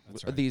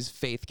these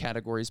faith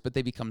categories, but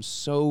they become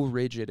so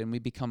rigid, and we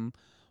become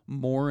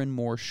more and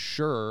more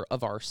sure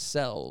of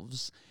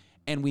ourselves,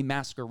 and we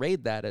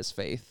masquerade that as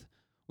faith.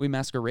 We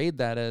masquerade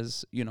that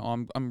as,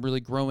 I'm really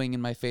growing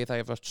in my faith. I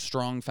have a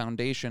strong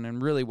foundation,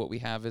 and really what we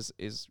have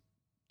is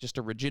just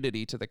a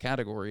rigidity to the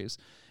categories.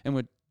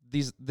 And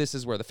this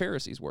is where the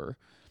Pharisees were.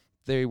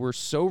 They were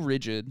so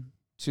rigid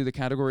to the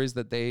categories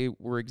that they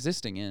were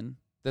existing in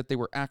that they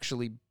were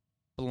actually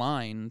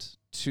blind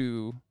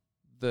to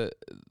the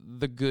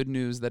good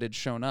news that had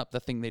shown up, the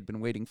thing they'd been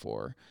waiting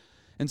for.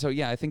 And so,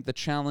 I think the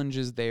challenge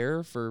is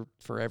there for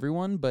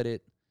everyone, but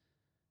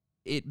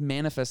it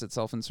manifests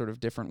itself in sort of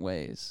different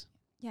ways.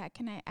 Yeah,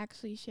 can I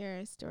actually share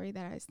a story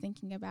that I was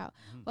thinking about?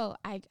 Well,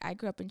 I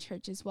grew up in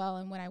church as well,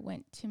 and when I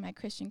went to my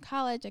Christian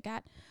college, I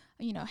got,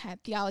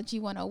 had Theology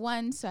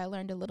 101, so I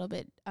learned a little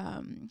bit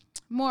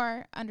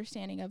more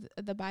understanding of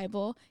the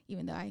Bible,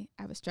 even though I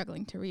was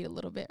struggling to read a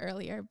little bit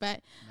earlier.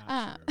 But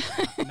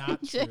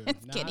not just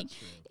kidding.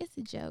 It's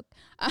a joke.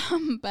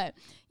 But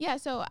yeah,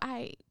 so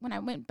when I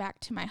went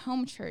back to my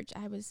home church,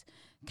 I was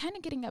kind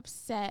of getting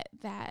upset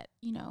that,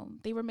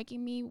 they were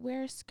making me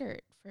wear a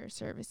skirt for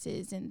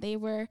services, and they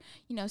were,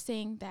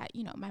 saying that,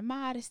 my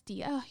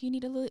modesty, you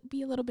need to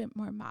be a little bit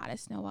more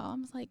modest, Noelle. I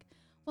was like,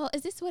 well,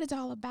 is this what it's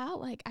all about?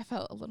 Like, I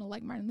felt a little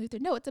like Martin Luther.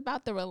 No, it's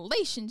about the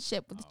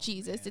relationship with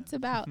Jesus. Man. It's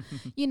about,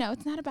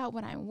 it's not about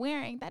what I'm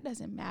wearing. That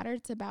doesn't matter.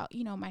 It's about,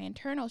 my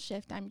internal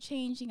shift. I'm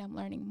changing. I'm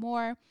learning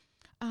more.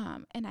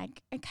 And I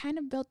kind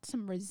of built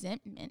some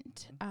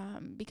resentment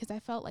because I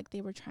felt like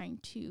they were trying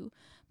to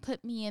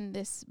put me in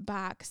this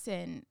box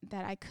and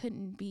that I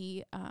couldn't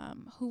be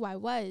who I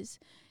was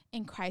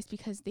in Christ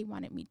because they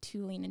wanted me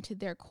to lean into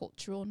their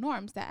cultural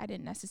norms that I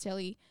didn't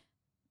necessarily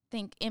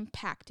think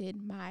impacted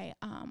my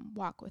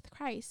walk with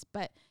Christ,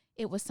 but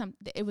it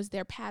was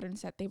their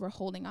patterns that they were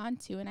holding on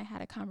to. And I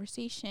had a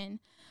conversation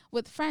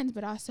with friends,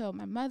 but also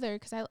my mother,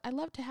 because I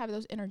love to have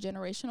those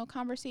intergenerational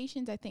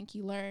conversations. I think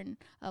you learn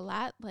a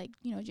lot. Like,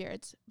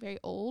 Jared's very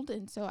old,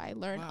 and so I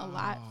learn a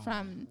lot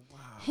from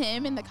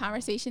him and the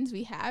conversations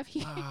we have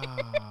here.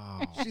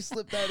 Wow. She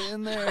slipped that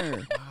in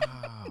there.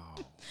 Wow.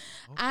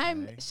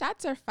 Okay.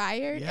 Shots are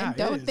fired, and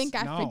don't think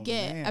I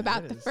forget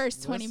about the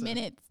first 20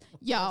 minutes,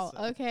 y'all.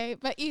 Okay.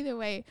 But either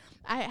way,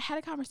 I had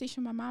a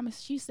conversation with my mom, and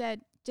she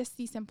said just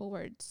these simple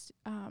words.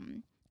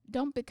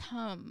 Don't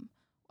become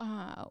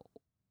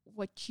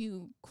what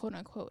you quote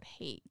unquote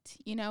hate,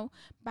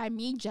 by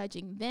me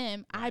judging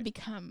them, right. I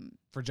become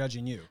for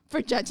judging you,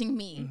 for judging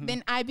me. Mm-hmm.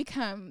 Then I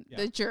become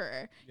the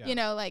juror,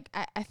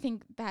 I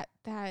think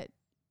that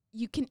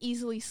you can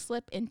easily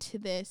slip into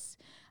this.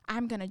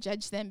 I'm going to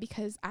judge them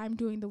because I'm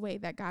doing the way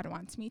that God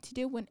wants me to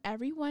do, when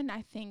everyone,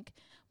 I think,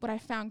 what I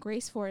found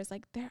grace for is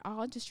like they're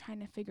all just trying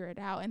to figure it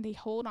out, and they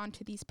hold on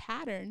to these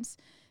patterns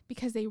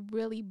because they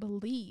really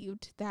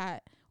believed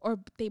that, or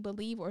they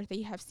believe, or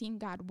they have seen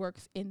God work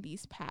in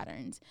these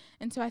patterns.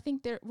 And so I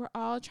think we're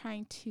all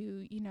trying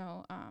to,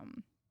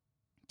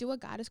 do what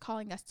God is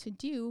calling us to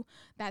do.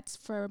 That's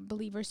for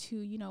believers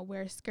who,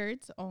 wear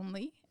skirts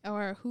only,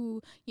 or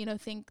who,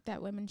 think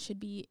that women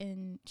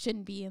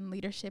shouldn't be in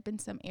leadership in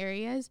some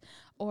areas.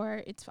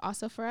 Or it's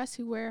also for us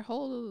who wear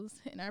holes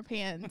in our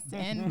pants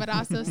but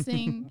also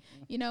sing,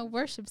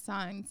 worship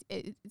songs.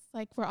 It's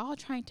like we're all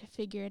trying to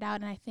figure it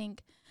out. And I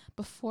think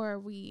before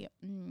we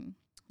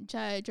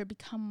judge or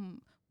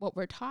become what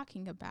we're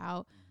talking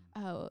about,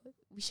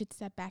 we should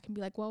step back and be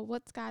like, well,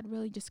 what's God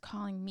really just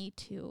calling me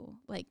to,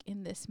 like,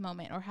 in this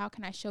moment? Or how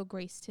can I show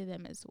grace to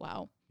them as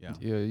well? Yeah,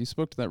 you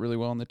spoke to that really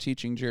well in the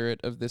teaching, Jarrett,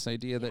 of this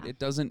idea that it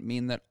doesn't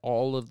mean that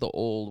all of the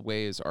old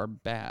ways are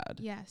bad.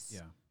 Yes.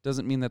 Yeah.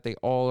 Doesn't mean that they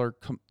all are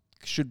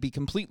should be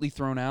completely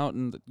thrown out.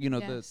 And,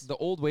 the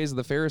old ways of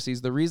the Pharisees,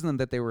 the reason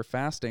that they were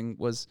fasting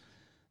was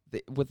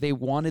they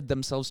wanted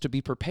themselves to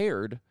be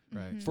prepared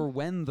for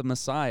when the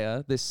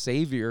Messiah, this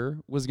Savior,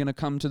 was going to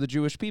come to the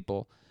Jewish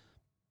people.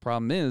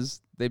 Problem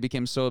is, they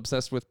became so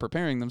obsessed with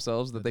preparing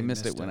themselves that they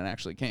missed it when it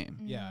actually came.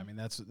 Yeah, I mean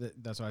that's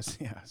why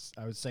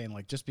I was saying,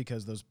 like, just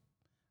because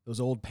those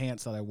old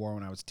pants that I wore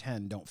when I was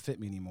 10 don't fit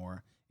me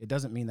anymore, it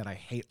doesn't mean that I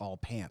hate all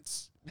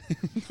pants.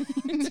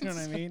 You know what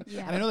I mean?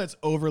 Yeah. And I know that's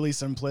overly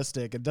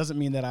simplistic. It doesn't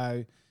mean that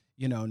I,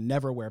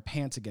 never wear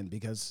pants again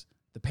because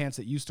the pants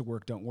that used to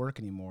work don't work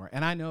anymore.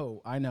 And I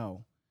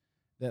know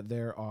that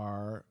there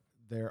are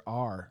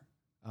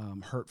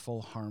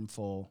hurtful,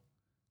 harmful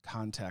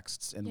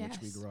contexts in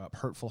which we grow up,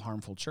 hurtful,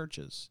 harmful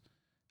churches,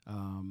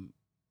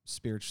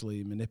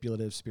 spiritually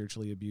manipulative,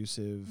 spiritually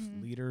abusive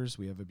leaders.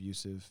 We have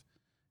abusive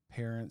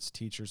parents,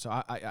 teachers. So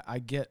I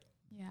get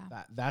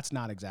that. That's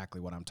not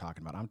exactly what I'm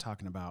talking about. I'm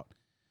talking about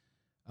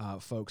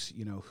folks,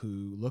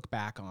 who look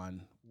back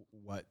on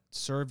what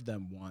served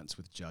them once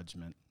with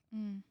judgment,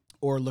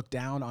 or look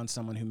down on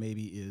someone who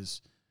maybe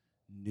is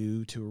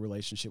new to a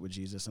relationship with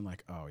Jesus and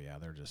like, oh yeah,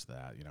 they're just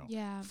that,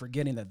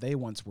 forgetting that they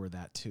once were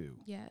that too.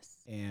 Yes.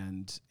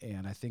 And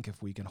I think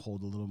if we can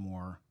hold a little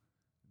more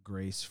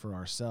grace for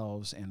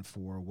ourselves and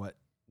for what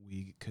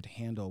we could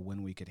handle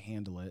when we could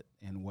handle it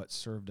and what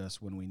served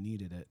us when we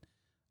needed it,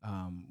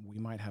 we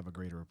might have a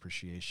greater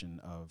appreciation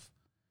of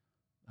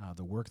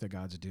the work that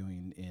God's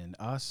doing in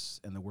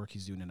us and the work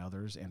he's doing in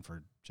others and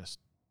for just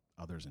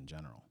others in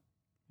general.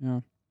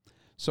 Yeah.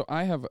 So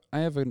I have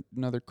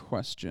another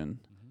question.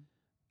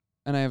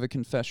 And I have a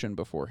confession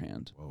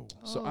beforehand. Whoa.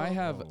 So I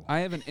have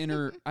an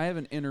inner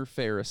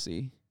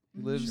Pharisee.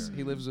 He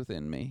lives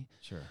within me.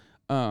 Sure.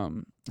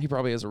 He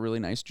probably has a really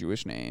nice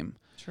Jewish name.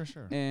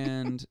 Sure.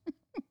 And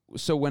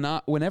so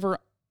whenever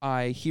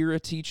I hear a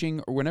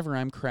teaching or whenever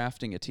I'm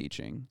crafting a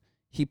teaching,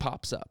 he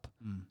pops up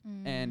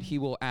and he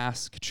will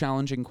ask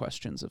challenging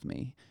questions of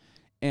me.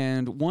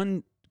 And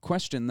one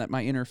question that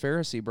my inner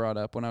Pharisee brought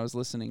up when I was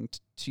listening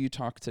to you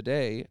talk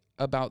today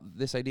about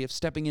this idea of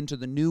stepping into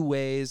the new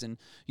ways and,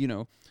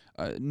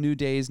 new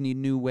days need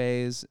new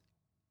ways.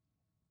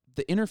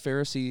 The inner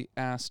Pharisee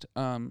asked,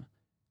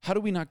 how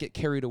do we not get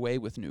carried away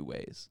with new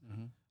ways?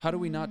 How do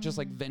we not just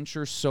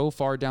venture so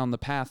far down the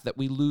path that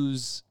we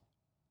lose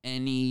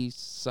any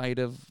sight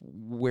of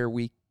where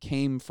we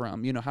came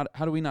from?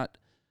 How do we not,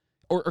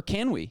 or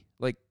can we?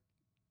 Like,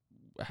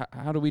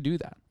 how do we do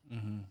that?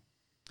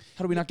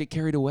 How do we not get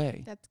carried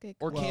away? That's good.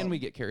 Or can we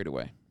get carried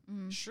away?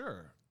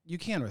 Sure. You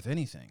can with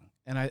anything.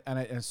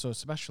 And so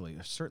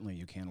certainly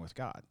you can with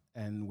God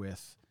and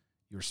with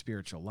your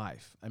spiritual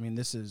life. I mean,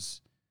 this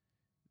is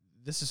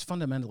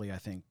fundamentally, I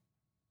think,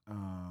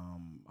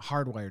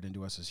 hardwired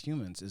into us as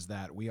humans, is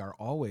that we are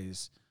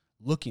always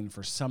looking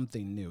for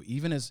something new.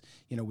 Even as,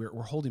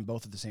 we're holding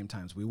both at the same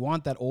time. We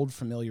want that old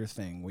familiar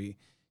thing.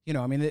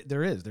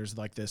 There's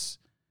like this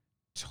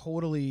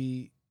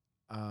totally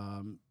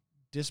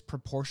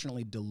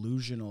disproportionately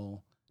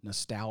delusional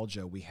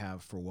nostalgia we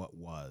have for what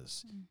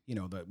was.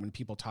 That when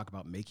people talk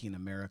about making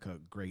America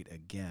great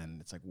again,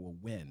 it's like, well,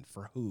 when?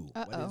 For who?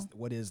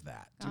 What is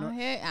that? Do you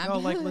know? No,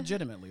 like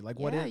legitimately, like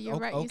what is? You're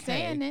right. You're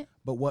saying it.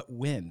 But what?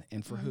 When?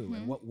 And for who?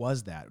 And what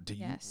was that?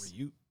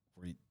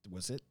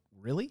 Was it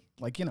really?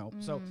 Like,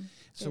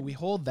 So we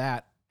hold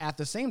that. At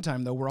the same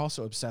time, though, we're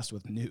also obsessed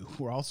with new.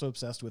 We're also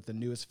obsessed with the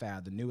newest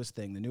fad, the newest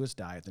thing, the newest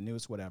diet, the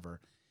newest whatever.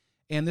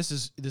 And this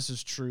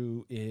is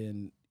true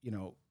in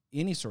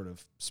any sort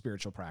of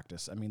spiritual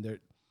practice. I mean,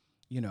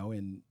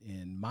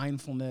 in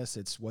mindfulness,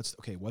 it's what's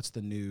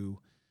the new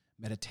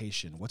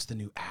meditation? What's the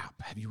new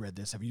app? Have you read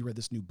this? Have you read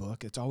this new book?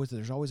 There's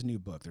always a new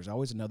book. There's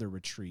always another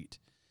retreat.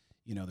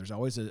 There's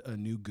always a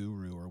new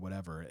guru or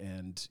whatever.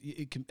 And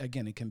it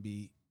can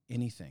be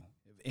anything.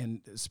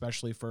 And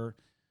especially for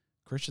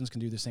Christians can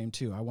do the same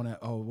too.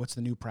 What's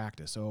the new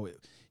practice?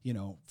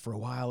 For a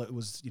while it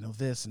was,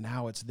 this, and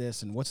now it's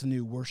this. And what's the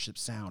new worship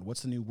sound?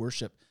 What's the new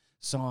worship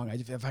song?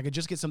 If I could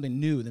just get something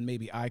new, then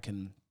maybe I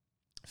can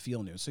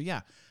feel new. So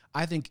yeah,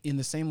 I think in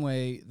the same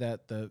way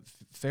that the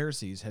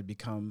Pharisees had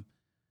become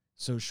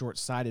so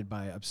short-sighted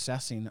by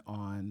obsessing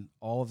on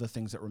all of the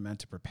things that were meant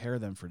to prepare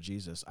them for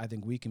Jesus, I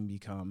think we can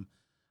become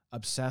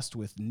obsessed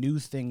with new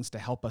things to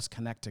help us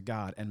connect to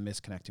God and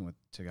misconnecting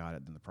to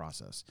God in the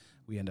process.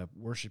 We end up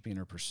worshiping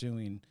or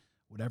pursuing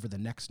whatever the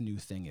next new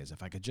thing is.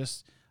 If I could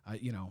just,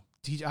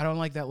 teach. I don't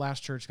like that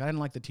last church. I didn't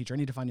like the teacher. I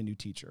need to find a new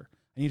teacher.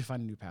 I need to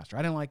find a new pastor.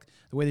 I didn't like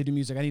the way they do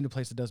music. I need a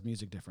place that does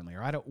music differently.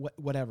 Or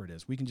whatever it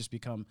is. We can just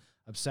become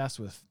obsessed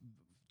with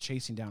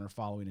chasing down or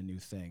following a new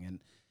thing.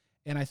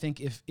 And I think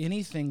if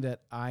anything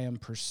that I am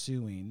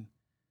pursuing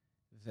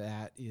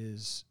that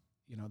is,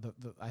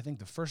 I think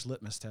the first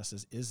litmus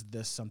test is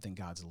this something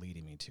God's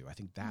leading me to? I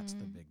think that's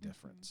the big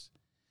difference.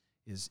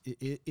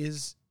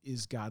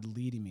 Is God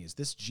leading me? Is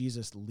this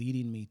Jesus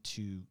leading me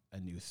to a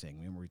new thing?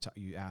 Remember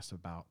you asked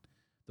about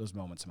those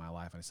moments in my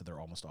life, and I said they're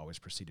almost always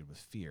preceded with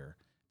fear.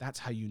 That's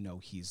how you know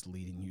he's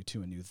leading you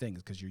to a new thing,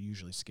 because you're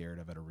usually scared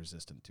of it or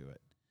resistant to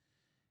it.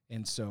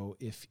 And so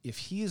if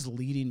he is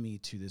leading me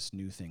to this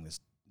new thing,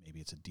 maybe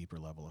it's a deeper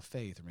level of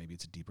faith, or maybe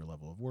it's a deeper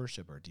level of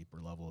worship, or a deeper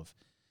level of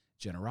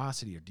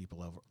generosity, or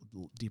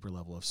deeper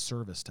level of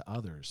service to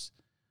others,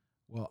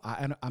 well,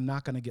 I'm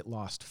not going to get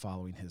lost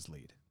following his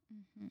lead.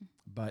 Mm-hmm.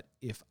 But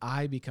if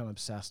I become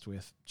obsessed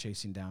with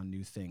chasing down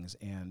new things,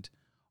 and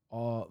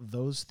all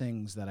those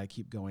things that I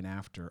keep going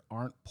after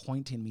aren't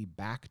pointing me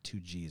back to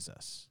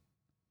Jesus,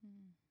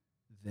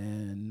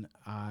 then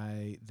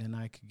I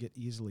could get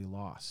easily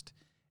lost.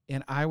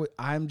 And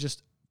I'm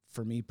just,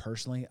 for me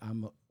personally,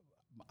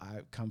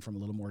 I come from a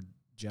little more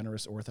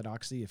generous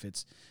orthodoxy. If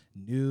it's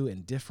new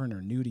and different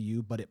or new to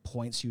you, but it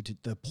points you to,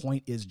 the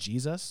point is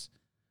Jesus,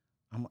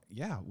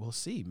 we'll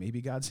see.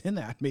 Maybe God's in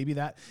that. Maybe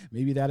that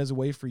is a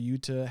way for you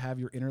to have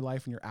your inner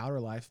life and your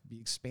outer life be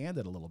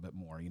expanded a little bit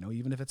more,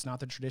 even if it's not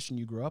the tradition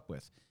you grew up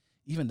with.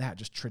 Even that,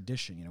 just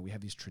tradition, we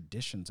have these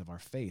traditions of our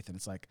faith, and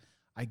it's like,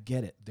 I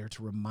get it. They're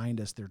to remind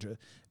us, they're to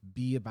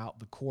be about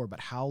the core, but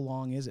how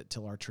long is it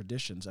till our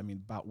traditions,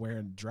 about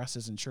wearing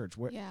dresses in church,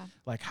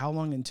 like how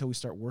long until we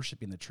start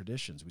worshiping the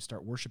traditions, we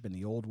start worshiping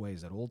the old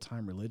ways, that old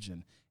time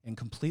religion, and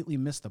completely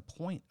miss the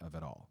point of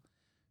it all?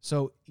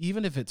 So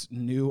even if it's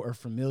new or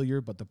familiar,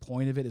 but the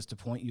point of it is to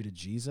point you to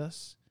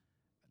Jesus,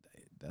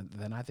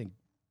 then I think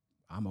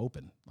I'm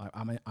open.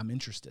 I'm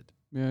interested.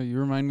 Yeah, it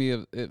reminds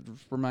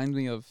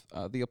me of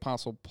the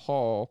Apostle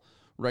Paul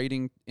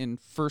writing in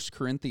 1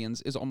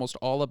 Corinthians is almost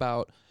all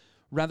about,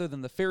 rather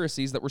than the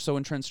Pharisees that were so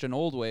entrenched in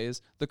old ways,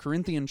 the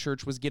Corinthian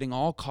church was getting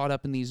all caught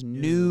up in these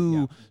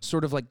new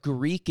sort of like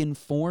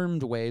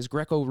Greek-informed ways,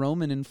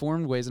 Greco-Roman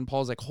informed ways, and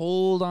Paul's like,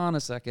 hold on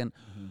a second.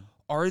 Mm-hmm.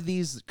 Are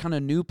these kind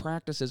of new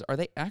practices, are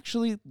they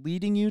actually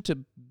leading you to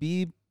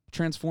be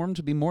transformed,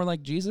 to be more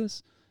like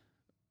Jesus?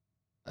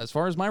 As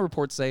far as my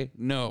reports say,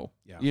 no.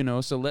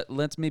 Yeah. So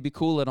let's maybe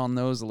cool it on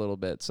those a little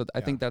bit. So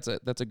I think that's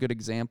a good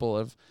example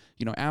of,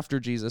 after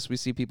Jesus, we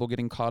see people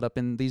getting caught up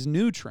in these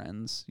new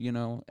trends,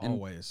 and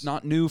always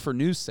not new for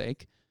news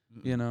sake,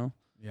 Yeah.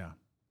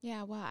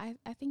 Yeah, well,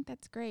 I think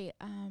that's great.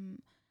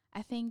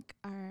 I think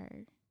our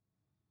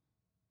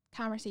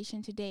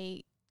conversation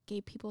today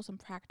gave people some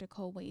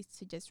practical ways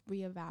to just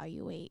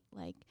reevaluate,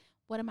 like,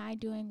 what am I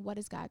doing? What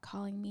is God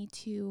calling me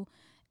to?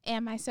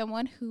 Am I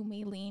someone who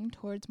may lean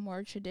towards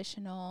more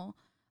traditional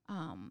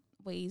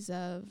ways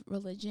of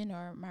religion,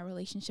 or my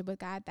relationship with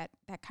God that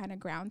kind of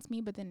grounds me?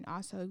 But then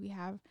also we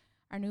have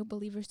our new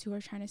believers who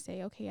are trying to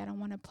say, okay, I don't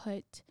want to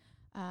put,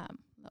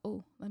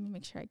 let me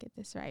make sure I get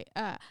this right.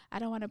 I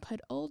don't want to put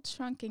old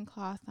shrunken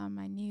cloth on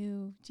my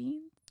new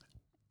jeans.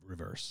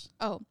 Reverse.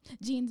 Oh,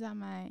 jeans on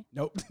my...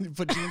 Nope.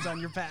 Put jeans on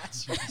your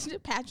patch.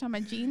 Patch on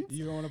my jeans.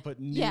 You don't want to put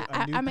a new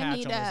patch on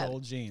those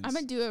old jeans. I'm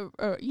going to do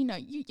y'all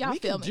feel me. We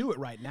can do it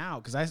right now,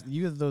 because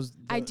you have those...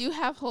 I do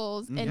have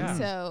holes,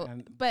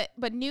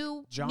 but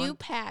new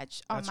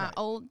patch on my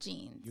old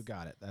jeans. You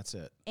got it. That's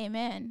it.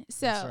 Amen.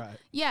 So, that's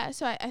right.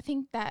 So I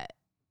think that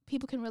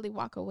people can really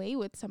walk away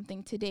with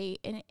something today.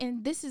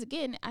 And this is,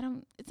 again,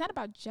 it's not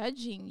about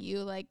judging you,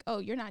 like, oh,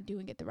 you're not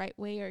doing it the right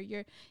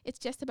way, it's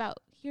just about,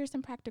 here's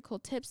some practical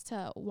tips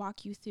to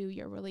walk you through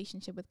your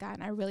relationship with God.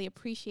 And I really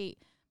appreciate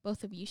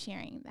both of you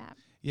sharing that.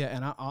 Yeah.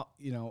 And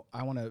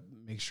I want to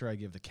make sure I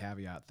give the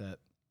caveat that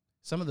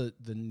some of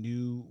the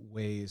new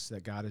ways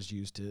that God has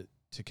used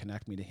to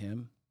connect me to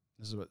him,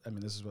 this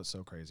is what's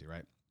so crazy,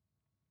 right?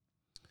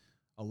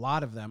 A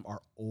lot of them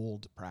are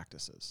old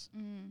practices,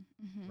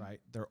 right?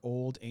 They're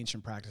old,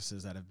 ancient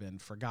practices that have been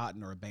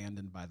forgotten or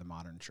abandoned by the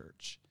modern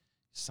church.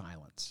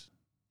 Silence,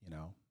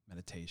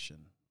 meditation,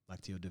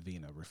 lectio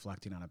divina,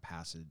 reflecting on a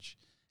passage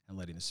and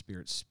letting the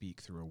Spirit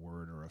speak through a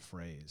word or a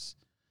phrase.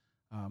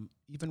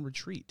 Even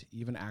retreat,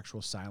 even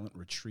actual silent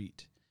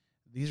retreat.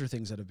 These are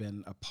things that have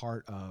been a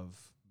part of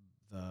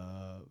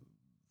the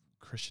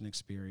Christian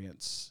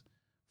experience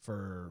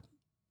for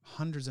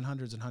hundreds and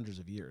hundreds and hundreds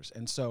of years.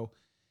 And so,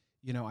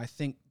 I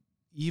think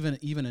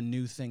even a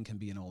new thing can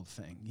be an old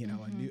thing.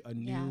 A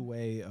new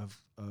way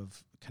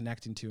of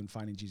connecting to and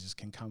finding Jesus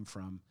can come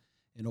from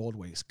in old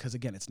ways. Because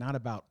again, it's not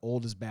about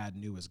old is bad,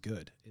 new is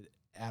good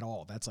at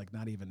all. That's like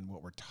not even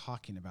what we're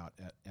talking about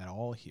at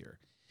all here.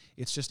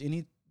 It's just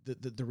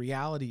the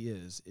reality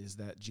is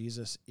that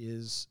Jesus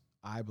is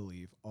I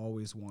believe,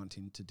 always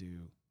wanting to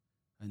do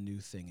a new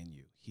thing in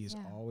you. He is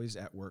always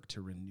at work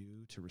to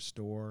renew, to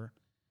restore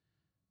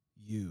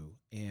you.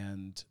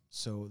 And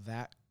so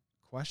that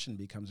question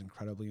becomes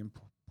incredibly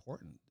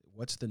important.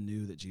 What's the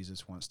new that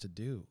Jesus wants to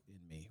do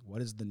in me?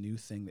 What is the new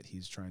thing that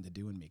he's trying to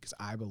do in me? Because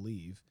I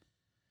believe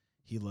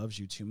he loves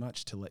you too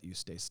much to let you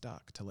stay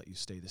stuck, to let you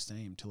stay the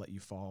same, to let you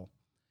fall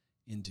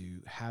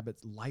into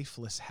habits,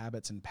 lifeless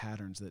habits and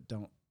patterns that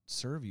don't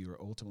serve you or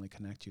ultimately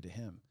connect you to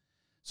him.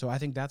 So I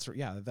think that's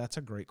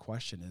a great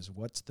question, is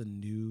what's the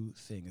new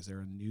thing? Is there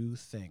a new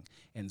thing?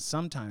 And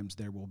sometimes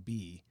there will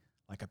be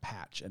like a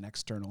patch, an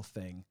external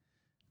thing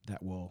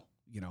that will,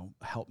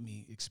 help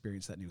me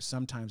experience that new.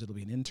 Sometimes it'll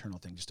be an internal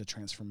thing, just a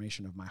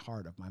transformation of my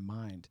heart, of my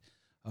mind,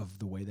 of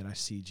the way that I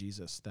see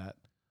Jesus that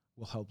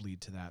will help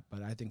lead to that.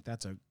 But I think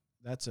that's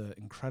a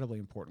incredibly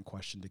important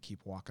question to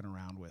keep walking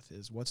around with,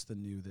 is what's the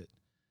new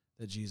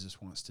that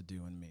Jesus wants to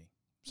do in me?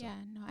 So. Yeah,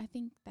 no, I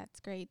think that's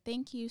great.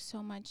 Thank you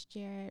so much,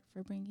 Jarrett,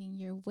 for bringing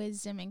your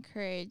wisdom and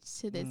courage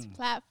to this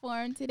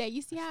platform today.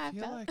 You see how I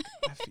felt?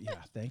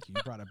 Thank you.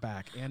 You brought it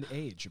back. And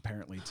age,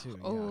 apparently, too.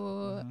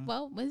 Oh,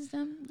 well,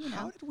 wisdom,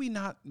 How did we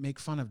not make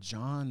fun of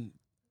John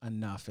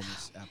enough in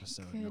this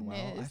episode?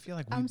 Well, I feel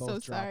like we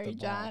both dropped the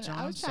ball. John.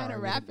 I was trying to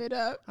wrap it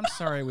up. I'm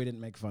sorry we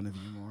didn't make fun of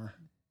you more.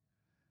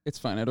 It's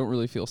fine. I don't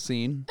really feel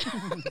seen.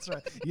 That's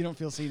right. You don't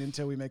feel seen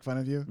until we make fun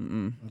of you?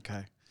 Mm-mm.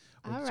 Okay.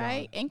 All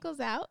right. Ankles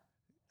out.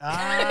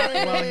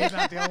 Well, he's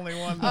not the only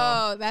one, though.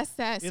 Oh, that's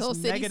that Soul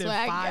City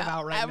swag. -5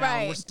 out right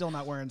now. We're still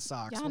not wearing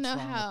socks. Y'all know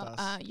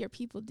how your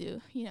people do,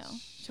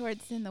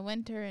 shorts in the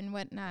winter and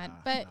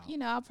whatnot. But,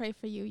 I'll pray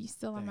for you. You're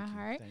still on my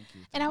heart. Thank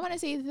you. And I want to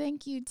say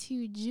thank you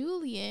to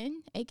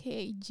Julian,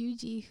 a.k.a.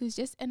 Juji, who's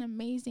just an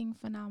amazing,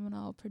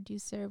 phenomenal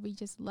producer. We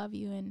just love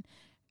you and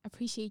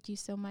appreciate you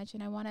so much.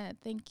 And I want to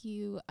thank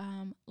you,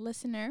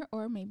 listener,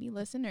 or maybe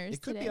listeners.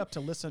 It could today. be up to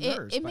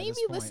listeners. It may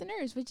be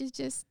listeners, which is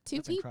just two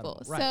that's people.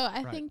 Incredible. So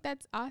Right, I think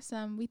that's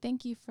awesome. We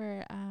thank you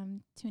for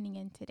tuning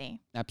in today.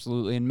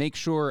 Absolutely. And make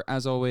sure,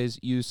 as always,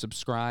 you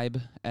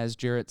subscribe. As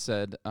Jarrett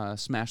said,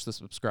 smash the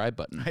subscribe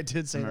button. I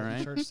did say that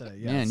in church today.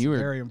 Yes, Man, you were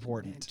very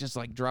important. Just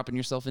like dropping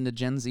yourself into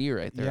Gen Z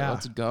right there. Yeah.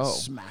 Let's go.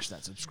 Smash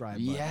that subscribe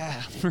button.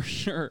 Yeah, for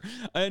sure.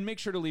 And make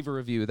sure to leave a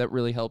review. That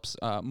really helps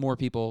more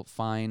people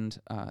find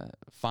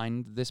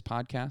this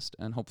podcast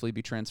and hopefully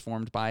be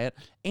transformed by it.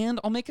 And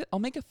I'll make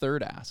a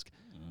third ask.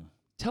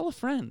 Tell a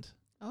friend.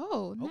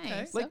 Oh, Okay.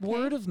 nice. Like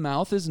word of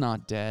mouth is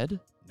not dead.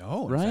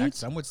 No, in right? fact,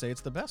 some would say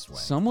it's the best way.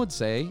 Some would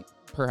say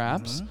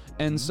perhaps.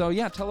 And so,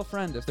 tell a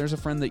friend. If there's a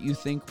friend that you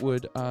think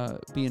would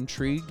be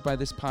intrigued by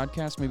this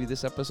podcast, maybe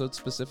this episode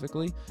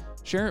specifically,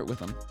 share it with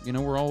them.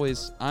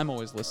 I'm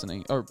always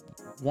listening or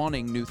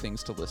wanting new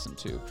things to listen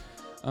to.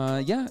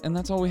 And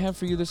that's all we have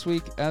for you this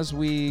week. As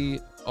we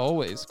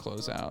always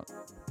close out,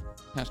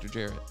 Pastor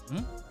Jarrett,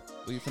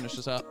 will you finish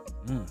us up?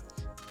 Well,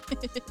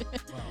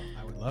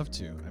 I would love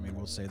to. I mean,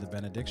 we'll say the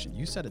benediction.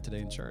 You said it today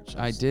in church.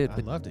 I did. I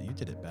loved it. You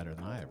did it better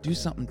than I ever Do did.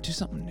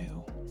 something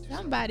new.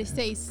 Somebody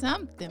say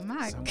something.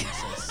 My Someone God.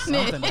 say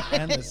something to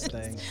end this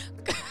thing.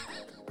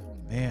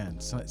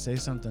 Man, say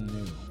something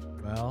new.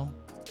 Well,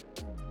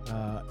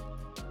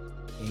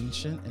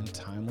 ancient and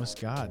timeless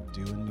God,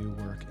 do a new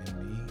work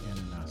in me and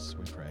in us,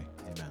 we pray.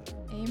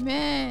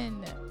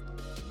 Amen. Amen.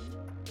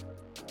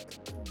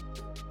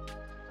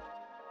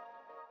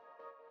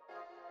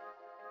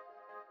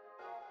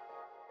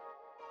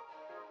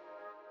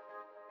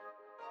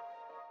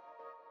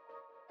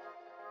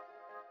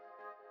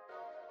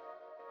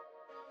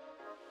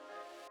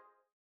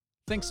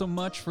 Thanks so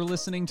much for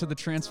listening to the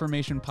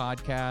Transformation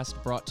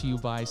Podcast, brought to you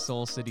by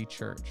Soul City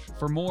Church.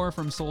 For more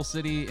from Soul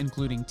City,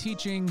 including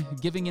teaching,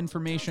 giving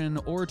information,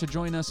 or to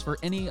join us for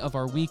any of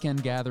our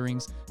weekend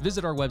gatherings,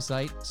 visit our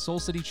website,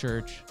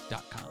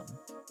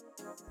 soulcitychurch.com.